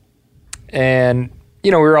 And,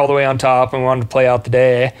 we were all the way on top and we wanted to play out the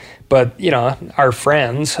day. But, our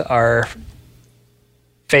friends are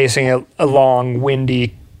facing a long,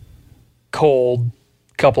 windy, cold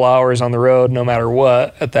couple hours on the road no matter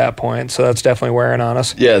what at that point. So that's definitely wearing on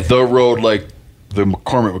us. Yeah, the road, like the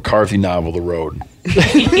Cormac McCarthy novel, The Road.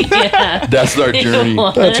 Yeah. That's our journey.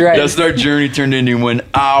 That's right. That's our journey turned into when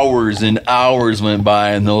hours and hours went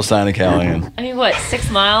by and no sign of Callahan. I mean, what, 6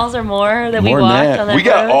 miles or more that we More than walked that. on that We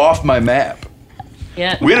got road? off my map.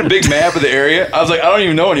 Yeah. We had a big map of the area. I was like, I don't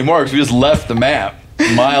even know anymore because we just left the map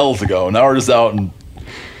miles ago. Now we're just out and,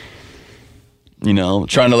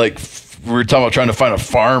 trying to we were talking about trying to find a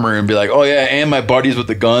farmer and be like, oh yeah, and my buddies with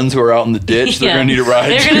the guns who are out in the ditch, they're going to need a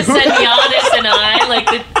ride They're too. going to send Giannis and I, like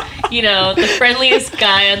the friendliest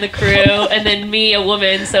guy on the crew, and then me, a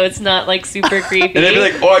woman, so it's not like super creepy. And they'd be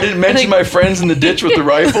like, oh, I didn't mention my friends in the ditch with the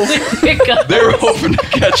rifles. They were hoping to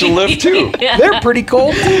catch a lift too. Yeah. They're pretty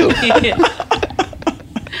cold too.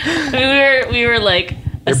 We were like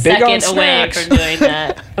a They're big on second away snacks. from doing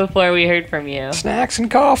that before we heard from you. Snacks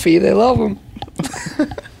and coffee, they love them.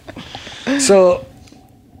 So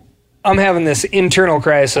I'm having this internal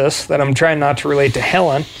crisis that I'm trying not to relate to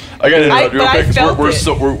Helen. I got to interrupt real but I quick felt 'cause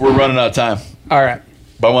we're running out of time. All right.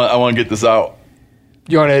 But I want to get this out.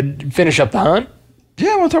 You want to finish up the hunt?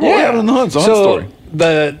 Yeah, I want to talk about what happened in the hunt. It's a hunt story.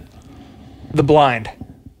 The blind.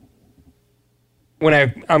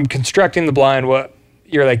 When I'm constructing the blind, what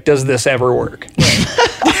you're like, does this ever work?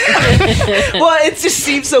 Well, it just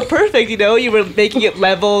seems so perfect, you know. You were making it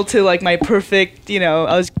level to like my perfect, you know.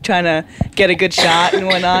 I was trying to get a good shot and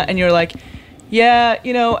whatnot, and you're like, yeah,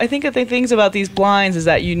 you know. I think the things about these blinds is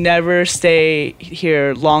that you never stay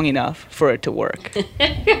here long enough for it to work.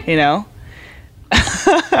 You know.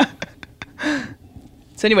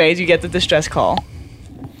 So, anyways, you get the distress call.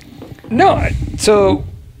 No, so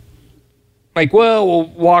like, well, we'll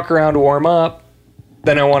walk around to warm up.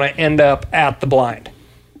 Then I want to end up at the blind.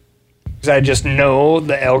 Because I just know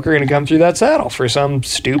the elk are going to come through that saddle for some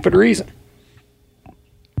stupid reason.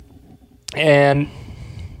 And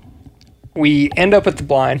we end up at the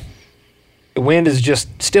blind. The wind is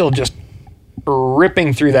still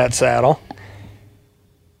ripping through that saddle.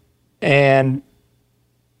 And,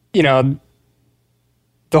 you know,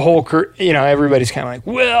 the whole crew, you know, everybody's kind of like,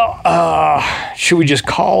 well, should we just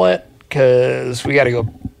call it? Because we got to go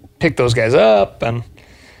pick those guys up.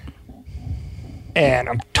 And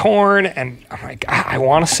I'm torn, and I'm like, I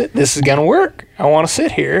want to sit. This is going to work. I want to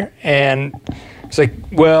sit here. And it's like,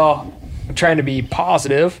 well, I'm trying to be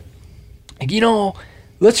positive. Like, you know,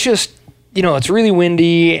 let's just, you know, it's really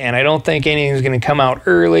windy, and I don't think anything's going to come out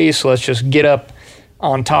early, so let's just get up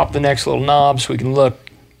on top of the next little knob so we can look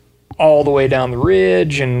all the way down the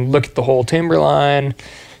ridge and look at the whole timberline.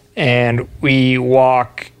 And we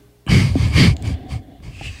walk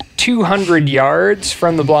 200 yards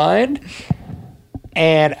from the blind,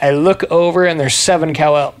 and I look over, and there's 7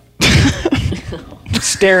 cow elk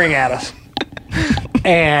staring at us.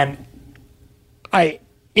 And I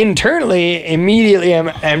internally, immediately,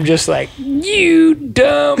 I'm just like, you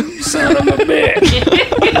dumb son of a bitch.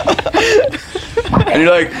 And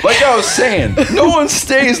you're like I was saying, no one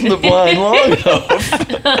stays in the blind long enough.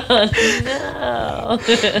 No.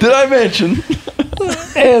 Did I mention?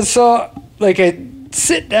 And so, like, I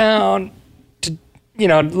sit down to, you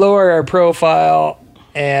know, lower our profile,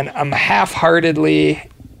 and I'm half-heartedly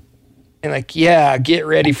and like, yeah, get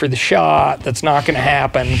ready for the shot. That's not going to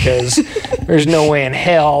happen because there's no way in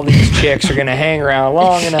hell these chicks are going to hang around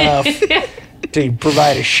long enough to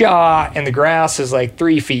provide a shot. And the grass is like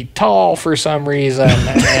 3 feet tall for some reason.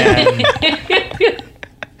 And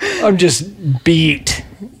I'm just beat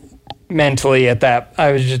mentally at that.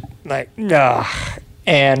 I was just like, ugh.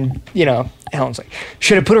 And, you know, Helen's like,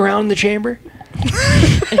 should I put her around in the chamber?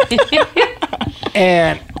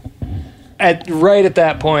 And right at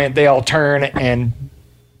that point, they all turn and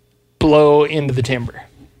blow into the timber.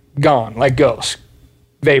 Gone, like ghosts.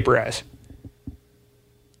 Vaporize.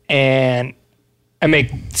 And I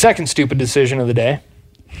make second stupid decision of the day,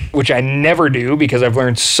 which I never do because I've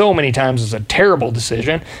learned so many times it's a terrible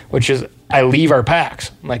decision, which is I leave our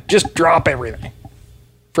packs. I'm like, just drop everything.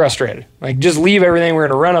 Frustrated. Like, just leave everything. We're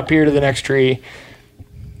going to run up here to the next tree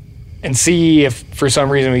and see if for some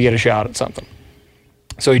reason we get a shot at something.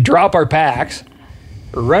 So we drop our packs,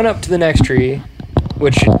 run up to the next tree,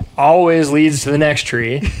 which always leads to the next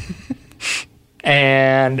tree.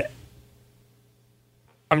 And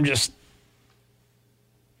I'm just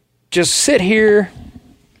sit here.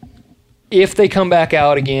 If they come back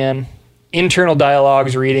out again, internal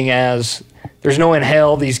dialogues reading as there's no in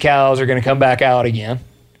hell these cows are going to come back out again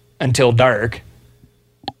until dark.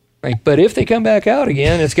 Like, but if they come back out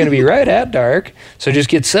again, it's going to be right at dark. So just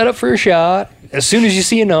get set up for a shot. As soon as you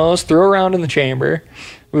see a nose, throw around in the chamber.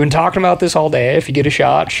 We've been talking about this all day. If you get a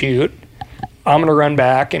shot, shoot. I'm going to run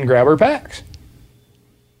back and grab our packs.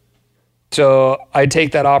 So I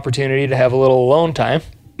take that opportunity to have a little alone time.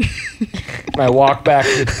 I walk back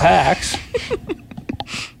to the packs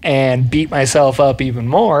and beat myself up even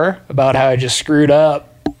more about how I just screwed up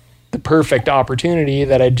the perfect opportunity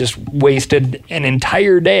that I just wasted an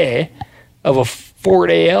entire day of a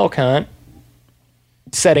 4-day elk hunt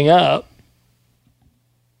setting up,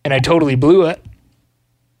 and I totally blew it.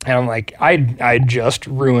 And I'm like, I just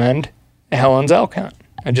ruined Helen's elk hunt.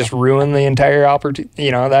 I just ruined the entire opportunity.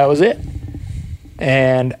 You know, that was it.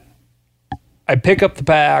 And I pick up the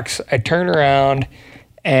packs, I turn around,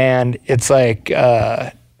 and it's like,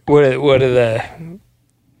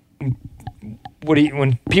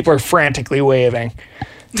 when people are frantically waving,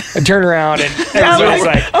 I turn around and everybody's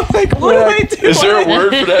like, what do I do? Is there a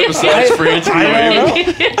word for that besides frantically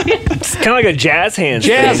waving? It's kind of like a jazz hands.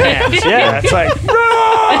 Jazz hands, yeah. It's like,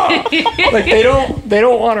 no! Like they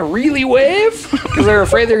don't want to really wave because they're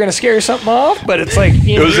afraid they're going to scare something off. But it's like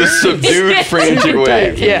It was a subdued frantic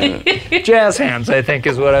wave. yeah, jazz hands, I think,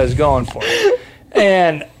 is what I was going for.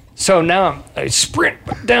 And So now I sprint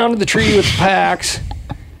down to the tree with the packs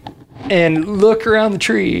and look around the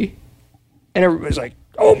tree, and everybody's like,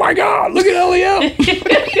 "Oh my God, look at Elliot!"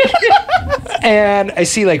 And I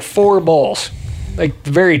see like 4 bulls, like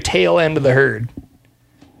the very tail end of the herd,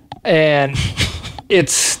 and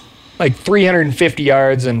it's like 350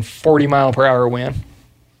 yards and 40-mile-per-hour wind.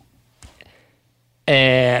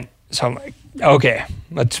 And so I'm like, okay,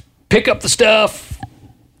 let's pick up the stuff.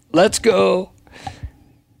 Let's go.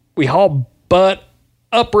 We haul butt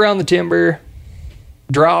up around the timber,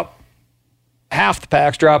 drop half the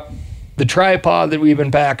packs, drop the tripod that we've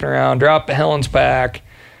been packing around, drop Helen's pack,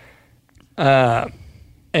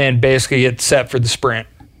 and basically get set for the sprint.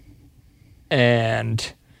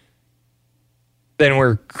 And then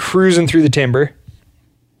we're cruising through the timber.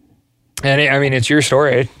 And I mean, it's your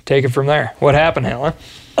story. Take it from there. What happened, Helen?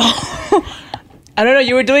 I don't know.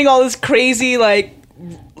 You were doing all this crazy, like,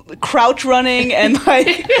 crouch running and,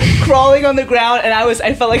 like, crawling on the ground. And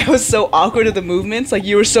I felt like I was so awkward at the movements. Like,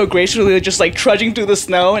 you were so gracefully just, like, trudging through the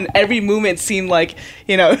snow. And every movement seemed like,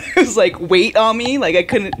 you know, it was, like, weight on me. Like, I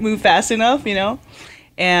couldn't move fast enough, you know?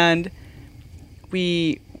 And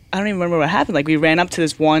I don't even remember what happened. Like, we ran up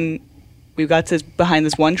to we got to behind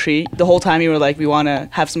this one tree. The whole time you were like, we want to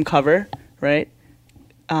have some cover, right?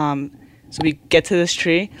 So we get to this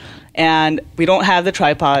tree, and we don't have the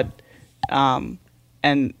tripod,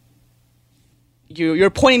 and you're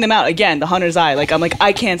pointing them out again, the hunter's eye. Like, I'm like,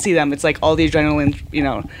 I can't see them. It's like all the adrenaline, you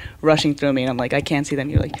know, rushing through me, and I'm like, I can't see them.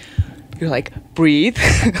 You're like, breathe.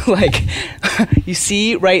 Like, you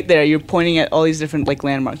see right there, you're pointing at all these different, like,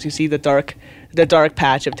 landmarks. You see the dark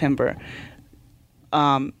patch of timber.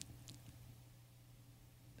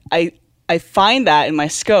 I find that in my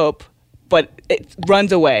scope, but it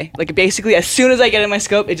runs away. Like, basically, as soon as I get in my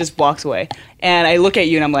scope, it just walks away. And I look at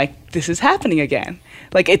you and I'm like, this is happening again.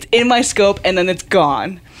 Like, it's in my scope and then it's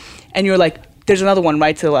gone. And you're like, there's another one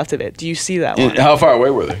right to the left of it. Do you see that one? How far away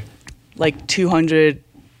were they? Like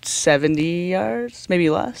 270 yards, maybe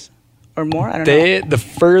less or more. I don't know. The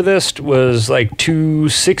furthest was like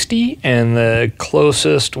 260 and the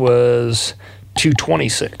closest was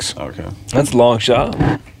 226. Okay. That's a long shot.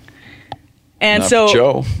 And Not so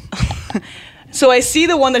Joe. So I see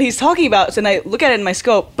the one that he's talking about, and I look at it in my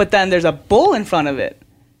scope, but then there's a bull in front of it.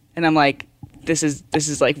 And I'm like, this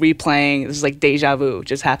is like replaying, this is like deja vu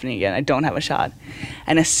just happening again. I don't have a shot.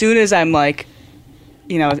 And as soon as I'm like,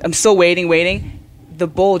 you know, I'm still waiting, the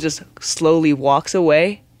bull just slowly walks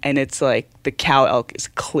away, and it's like the cow elk is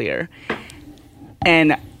clear.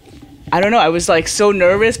 And I don't know, I was like so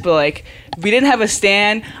nervous, but like we didn't have a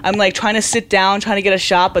stand. I'm like trying to sit down, trying to get a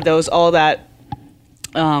shot, but there was all that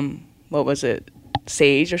what was it?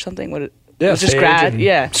 Sage or something? It was just grass.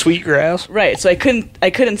 Yeah. Sweet grass. Right. So I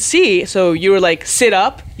couldn't see. So you were like, sit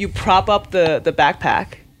up, you prop up the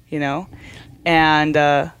backpack, you know, and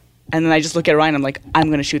then I just look at Ryan. I'm like, I'm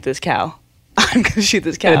gonna shoot this cow. I'm gonna shoot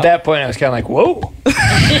this cow. And at that point, I was kind of like, whoa.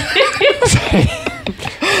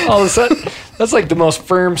 All of a sudden, that's like the most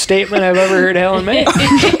firm statement I've ever heard Helen make.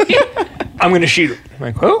 I'm gonna shoot her. I'm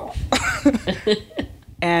like, whoa.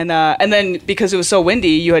 And then because it was so windy,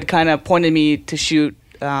 you had kind of pointed me to shoot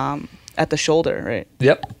at the shoulder, right?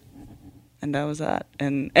 Yep. And that was that.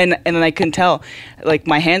 And then I couldn't tell. Like,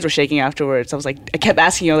 my hands were shaking afterwards. I was like, I kept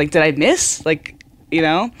asking you, like, did I miss? Like, you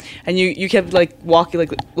know? And you kept, like, walking,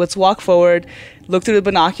 like, let's walk forward, look through the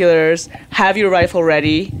binoculars, have your rifle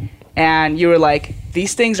ready. And you were like,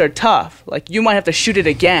 these things are tough. Like, you might have to shoot it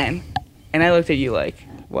again. And I looked at you like,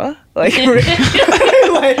 what? Like,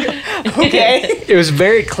 like, okay. It was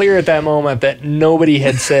very clear at that moment that nobody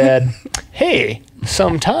had said, hey,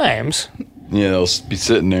 sometimes. Yeah, they'll be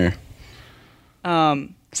sitting there.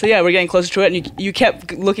 So yeah, we're getting closer to it, and you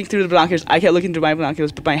kept looking through the binoculars. I kept looking through my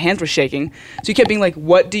binoculars, but my hands were shaking. So you kept being like,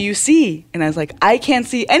 what do you see? And I was like, I can't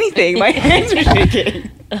see anything. My hands are shaking.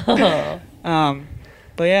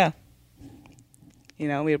 But yeah, you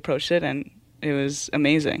know, we approached it, and it was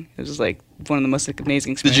amazing. It was like one of the most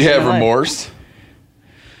amazing experiences. Did you have of my life. remorse?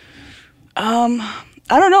 I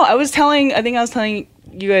don't know. I think I was telling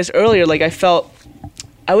you guys earlier, like, I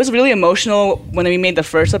was really emotional when we made the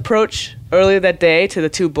first approach earlier that day to the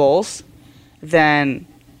 2 bulls. Then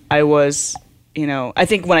I was, you know, I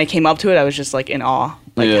think when I came up to it, I was just like in awe,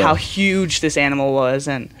 like how huge this animal was,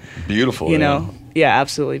 and Beautiful. you know, yeah,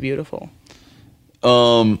 absolutely beautiful. I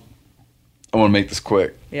want to make this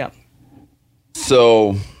quick. Yeah.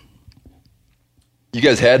 So, you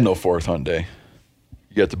guys had no 4th hunt day.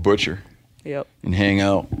 You got to butcher Yep. and hang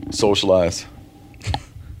out, socialize,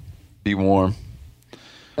 be warm.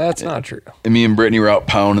 That's not true. And me and Brittany were out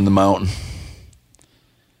pounding the mountain.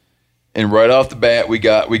 And right off the bat, we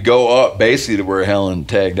go up basically to where Helen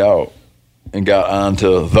tagged out and got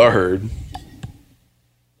onto the herd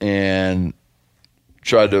and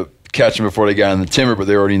tried to catch them before they got in the timber, but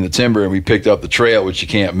they were already in the timber, and we picked up the trail, which you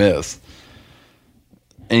can't miss.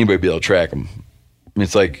 Anybody be able to track them. I mean,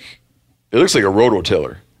 it looks like a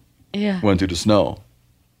rototiller Yeah. went through the snow.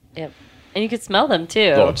 Yep. And you could smell them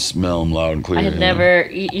too. Oh, I'd smell them loud and clear. I had never.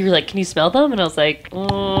 You were like, "Can you smell them?" And I was like,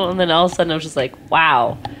 "Oh," and then all of a sudden I was just like,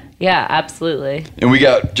 "Wow, yeah, absolutely." And we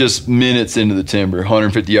got just minutes into the timber,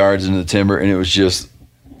 150 yards into the timber, and it was just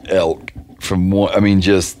elk from one. I mean,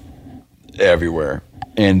 just everywhere.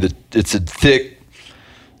 And it's a thick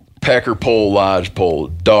pecker pole, lodge pole,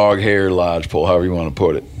 dog hair lodge pole, however you want to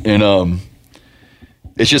put it. And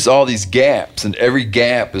it's just all these gaps, and every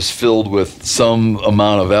gap is filled with some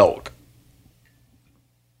amount of elk,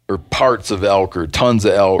 or parts of elk, or tons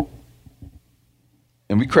of elk.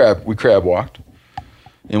 And we crab walked.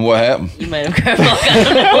 And what happened? You might have grabbed a walk. I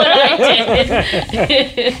don't know what I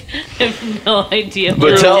did. I have no idea what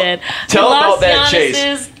But I did. tell Los about that Giannis chase.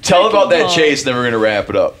 is Tell about that freaking chase, and then we're gonna wrap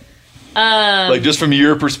it up. Like just from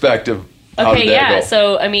your perspective. How Okay, did that yeah. go?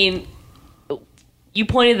 So I mean, you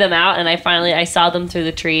pointed them out, and I saw them through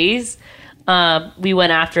the trees. We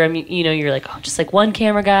went after them. You know, you're like, oh, just like one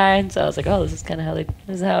camera guy. And so I was like, oh, this is kind of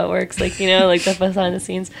this is how it works. Like, you know, like the behind the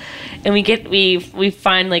scenes. And we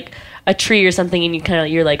find like a tree or something, and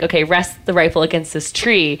you're like, okay, rest the rifle against this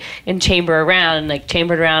tree and chamber around, and like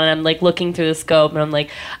chambered around, and I'm like looking through the scope, and I'm like,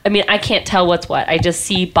 I mean, I can't tell what's what. I just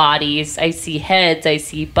see bodies, I see heads, I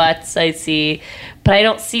see butts, but I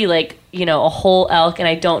don't see like, you know, a whole elk, and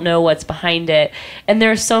I don't know what's behind it. And there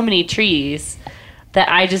are so many trees that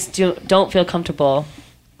I just don't feel comfortable.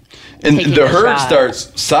 And taking the a herd shot.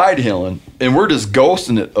 starts side hilling, and we're just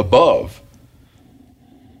ghosting it above.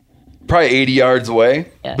 Probably 80 yards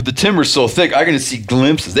away. Yeah. But the timber's so thick, I can just see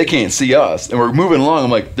glimpses. They can't see us. And we're moving along.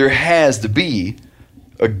 I'm like, there has to be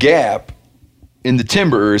a gap in the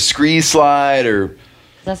timber, or a scree slide, or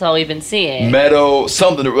That's all we've been seeing. meadow,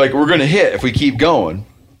 something that, like, we're going to hit if we keep going.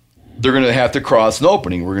 They're going to have to cross an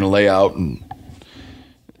opening. We're going to lay out, and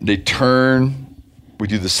they turn. We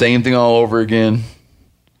do the same thing all over again.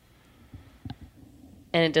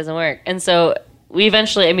 And it doesn't work. And so we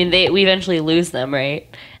eventually lose them,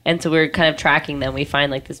 right? And so we're kind of tracking them. We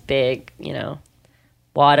find like this big, you know,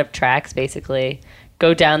 wad of tracks basically.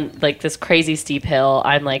 Go down like this crazy steep hill.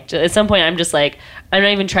 I'm like, at some point I'm just like, I'm not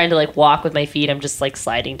even trying to like walk with my feet. I'm just like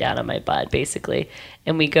sliding down on my butt basically.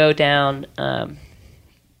 And we go down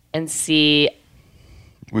and see.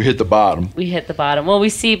 We hit the bottom. We hit the bottom. Well,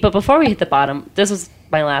 but before we hit the bottom, this was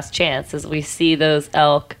my last chance, is we see those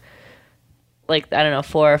elk, like, I don't know,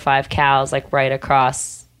 4 or 5 cows, like right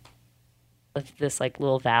across this like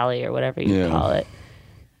little valley or whatever you call it.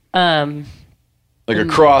 Like a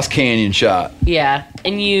cross canyon shot. Yeah.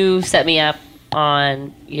 And you set me up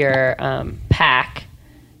on your pack,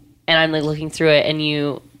 and I'm like looking through it, and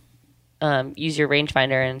you use your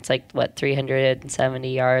rangefinder, and it's like, what,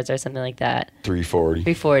 370 yards or something like that. 340.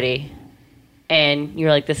 340. And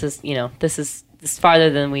you're like, this is farther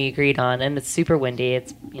than we agreed on, and it's super windy.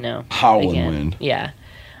 It's, you know, Howling wind. Yeah.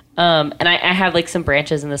 And I have like some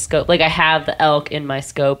branches in the scope. Like I have the elk in my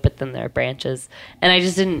scope, but then there are branches, and I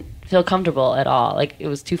just didn't feel comfortable at all. Like it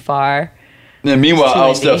was too far. And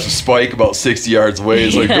meanwhile, It's too out windy. steps a Spike about 60 yards away.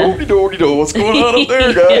 It's like, do what's going on up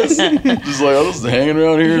there, guys? Just like, I was hanging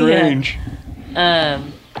around here in Yeah. range.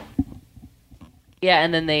 Yeah,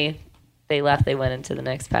 and then they left. They went into the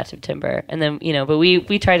next patch of timber, and then, you know, but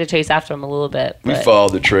we tried to chase after them a little bit. We But,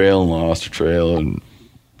 followed the trail and lost the trail, and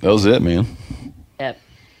that was it, man. Yep.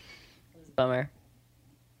 It was a bummer.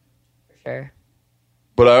 For sure.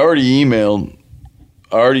 But I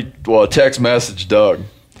text messaged Doug.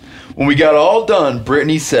 When we got all done,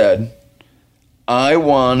 Brittany said, I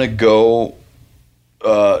want to go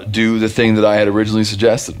do the thing that I had originally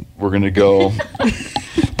suggested. We're going to go.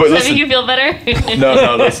 But Does that listen, make you feel better?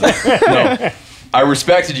 no. I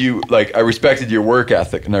respected you. Like, I respected your work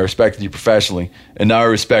ethic, and I respected you professionally. And now I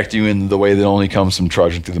respect you in the way that only comes from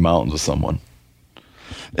trudging through the mountains with someone.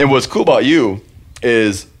 And what's cool about you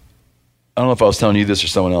is, I don't know if I was telling you this or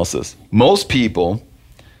someone else this. Most people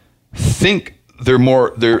think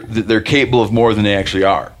they're capable of more than they actually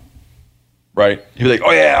are. Right? You're like,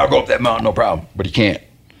 oh yeah, I'll go up that mountain, no problem. But you can't.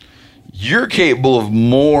 You're capable of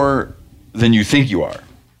more than you think you are.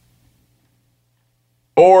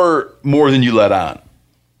 Or more than you let on.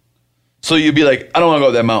 So you'd be like, I don't want to go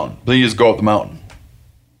up that mountain. But then you just go up the mountain.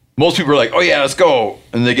 Most people are like, oh yeah, let's go.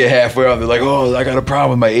 And they get halfway up, they're like, oh, I got a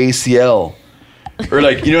problem with my ACL. Or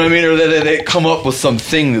like, you know what I mean? Or they come up with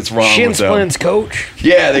something that's wrong Shin with them. splints, coach.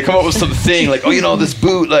 Yeah, they come up with something like, oh, this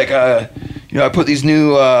boot, like, I put these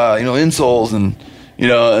new, insoles and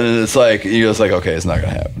it's like, you're just like, okay, it's not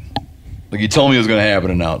going to happen. Like, you told me it was going to happen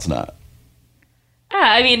and now it's not.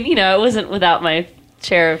 I mean, it wasn't without my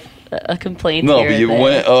share of complaints. No, here but and you there.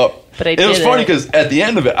 went up. But I and it was did funny it. because at the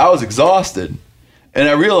end of it, I was exhausted. And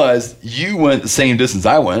I realized you went the same distance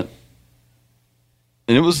I went.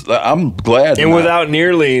 And I'm glad. And without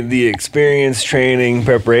nearly the experience, training,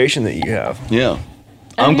 preparation that you have. Yeah.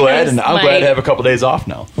 I I'm think glad, that was I'm my- glad to have a couple days off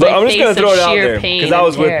now. But I'm just face going to throw of it out sheer there pain because I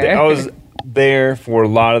and was terror. there for a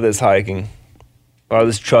lot of this hiking, a lot of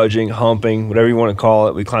this trudging, humping, whatever you want to call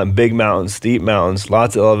it. We climbed big mountains, steep mountains,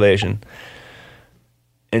 lots of elevation.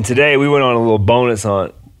 And today we went on a little bonus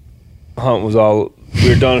hunt. We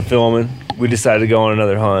were done filming. We decided to go on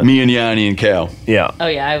another hunt. Me and Yanni and Cal. Yeah. Oh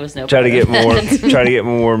yeah, I was no. Try to part get of more that. try to get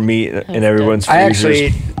more meat in everyone's I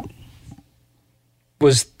freezers. actually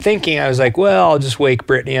was thinking, I was like, well, I'll just wake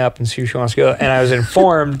Brittany up and see if she wants to go. And I was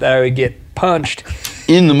informed that I would get punched.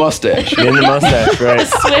 In the mustache. In the mustache, right?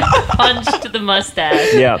 Swift punch to the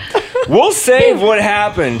mustache. Yeah. We'll save what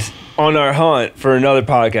happened on our hunt for another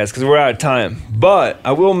podcast because we're out of time. But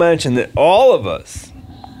I will mention that all of us,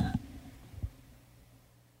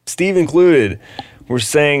 Steve included, were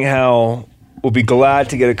saying how we'll be glad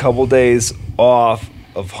to get a couple days off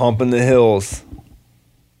of humping the hills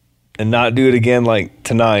and not do it again like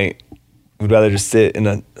tonight. We'd rather just sit in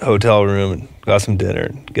a hotel room and go have some dinner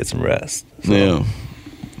and get some rest. So, Yeah.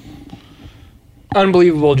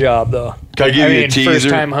 Unbelievable job, though. Can I give you a First teaser?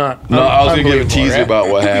 time hunt. No, I was going to give a Unbelievable, teaser right? about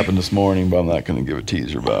what happened this morning, but I'm not going to give a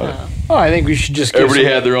teaser about it. Oh, I think we should just give Everybody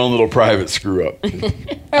some- had their own little private screw up.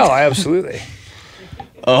 Oh, absolutely.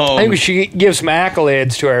 I think we should give some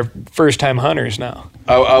accolades to our first-time hunters now.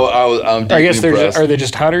 I'm I guess deeply impressed. are they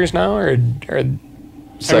just hunters now, or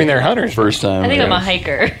they're hunters. First time. I think I'm a yeah.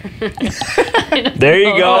 hiker. there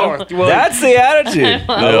you go. Oh, well- That's the attitude.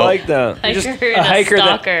 I Yeah. like that. Hiker Just and a hiker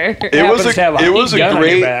that- stalker. It was happens to have a it was a gun on your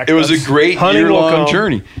great back. it was a That's- great Hunting will year-long come.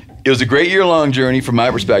 journey. It was a great year-long journey from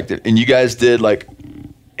my perspective, and you guys did like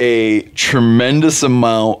a tremendous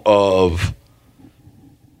amount of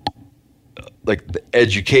like the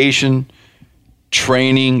education,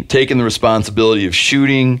 training, taking the responsibility of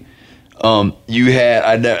shooting. You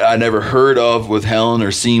had I never heard of with Helen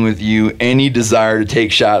or seen with you any desire to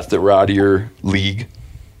take shots that were out of your league.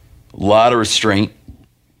 A lot of restraint.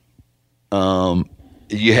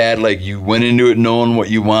 You had you went into it knowing what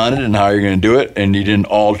you wanted and how you're going to do it, and you didn't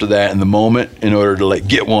alter that in the moment in order to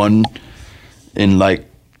get one and let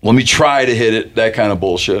me try to hit it, that kind of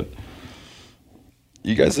bullshit.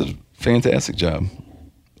 You guys did a fantastic job.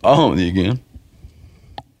 I'll hunt with you again.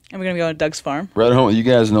 And we're gonna go to Doug's farm. Rather hunt with you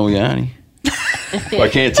guys know Yanni. Well, I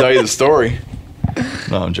can't tell you the story.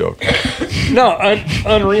 No, I'm joking. No,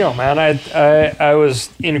 unreal, man. I was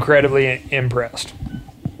incredibly impressed.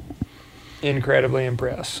 Incredibly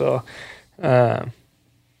impressed. So, yeah,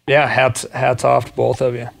 hats off to both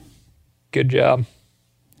of you. Good job.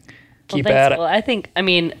 Keep thanks. at it. Well, I think. I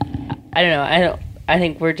mean, I don't know. I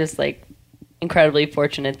think we're just incredibly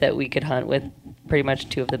fortunate that we could hunt with pretty much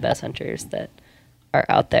two of the best hunters that are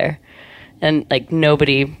out there, and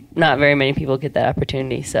not very many people get that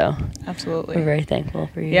opportunity. So Absolutely. we're very thankful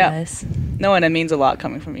for you Yeah. guys. No, and it means a lot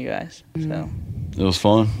coming from you guys. So It was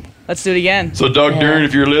fun. let's do it again. So, Doug Dern,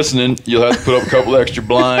 if you're listening, you'll have to put up a couple extra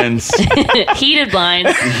blinds. Heated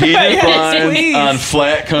blinds. Heated blinds please. on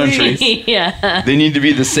flat country. Yeah. They need to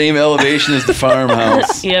be the same elevation as the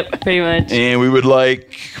farmhouse. Yep. Pretty much. And we would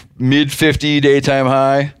like mid 50 daytime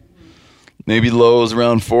high, maybe lows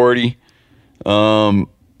around 40.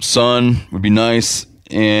 Sun would be nice,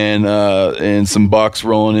 and some bucks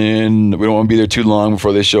rolling in. We don't want to be there too long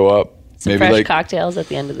before they show up. Some fresh cocktails at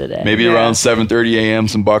the end of the day. Maybe Yeah. around 7:30 a.m.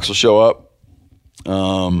 some bucks will show up.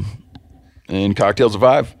 And cocktails at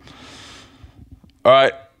 5. All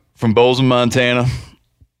right, from Bozeman, Montana,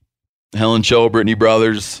 Helen Cho, Brittany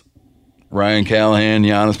Brothers, Ryan Callahan,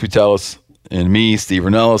 Giannis Putelis, and me, Steve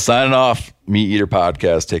Ranella, signing off. Meat Eater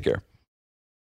Podcast. Take care.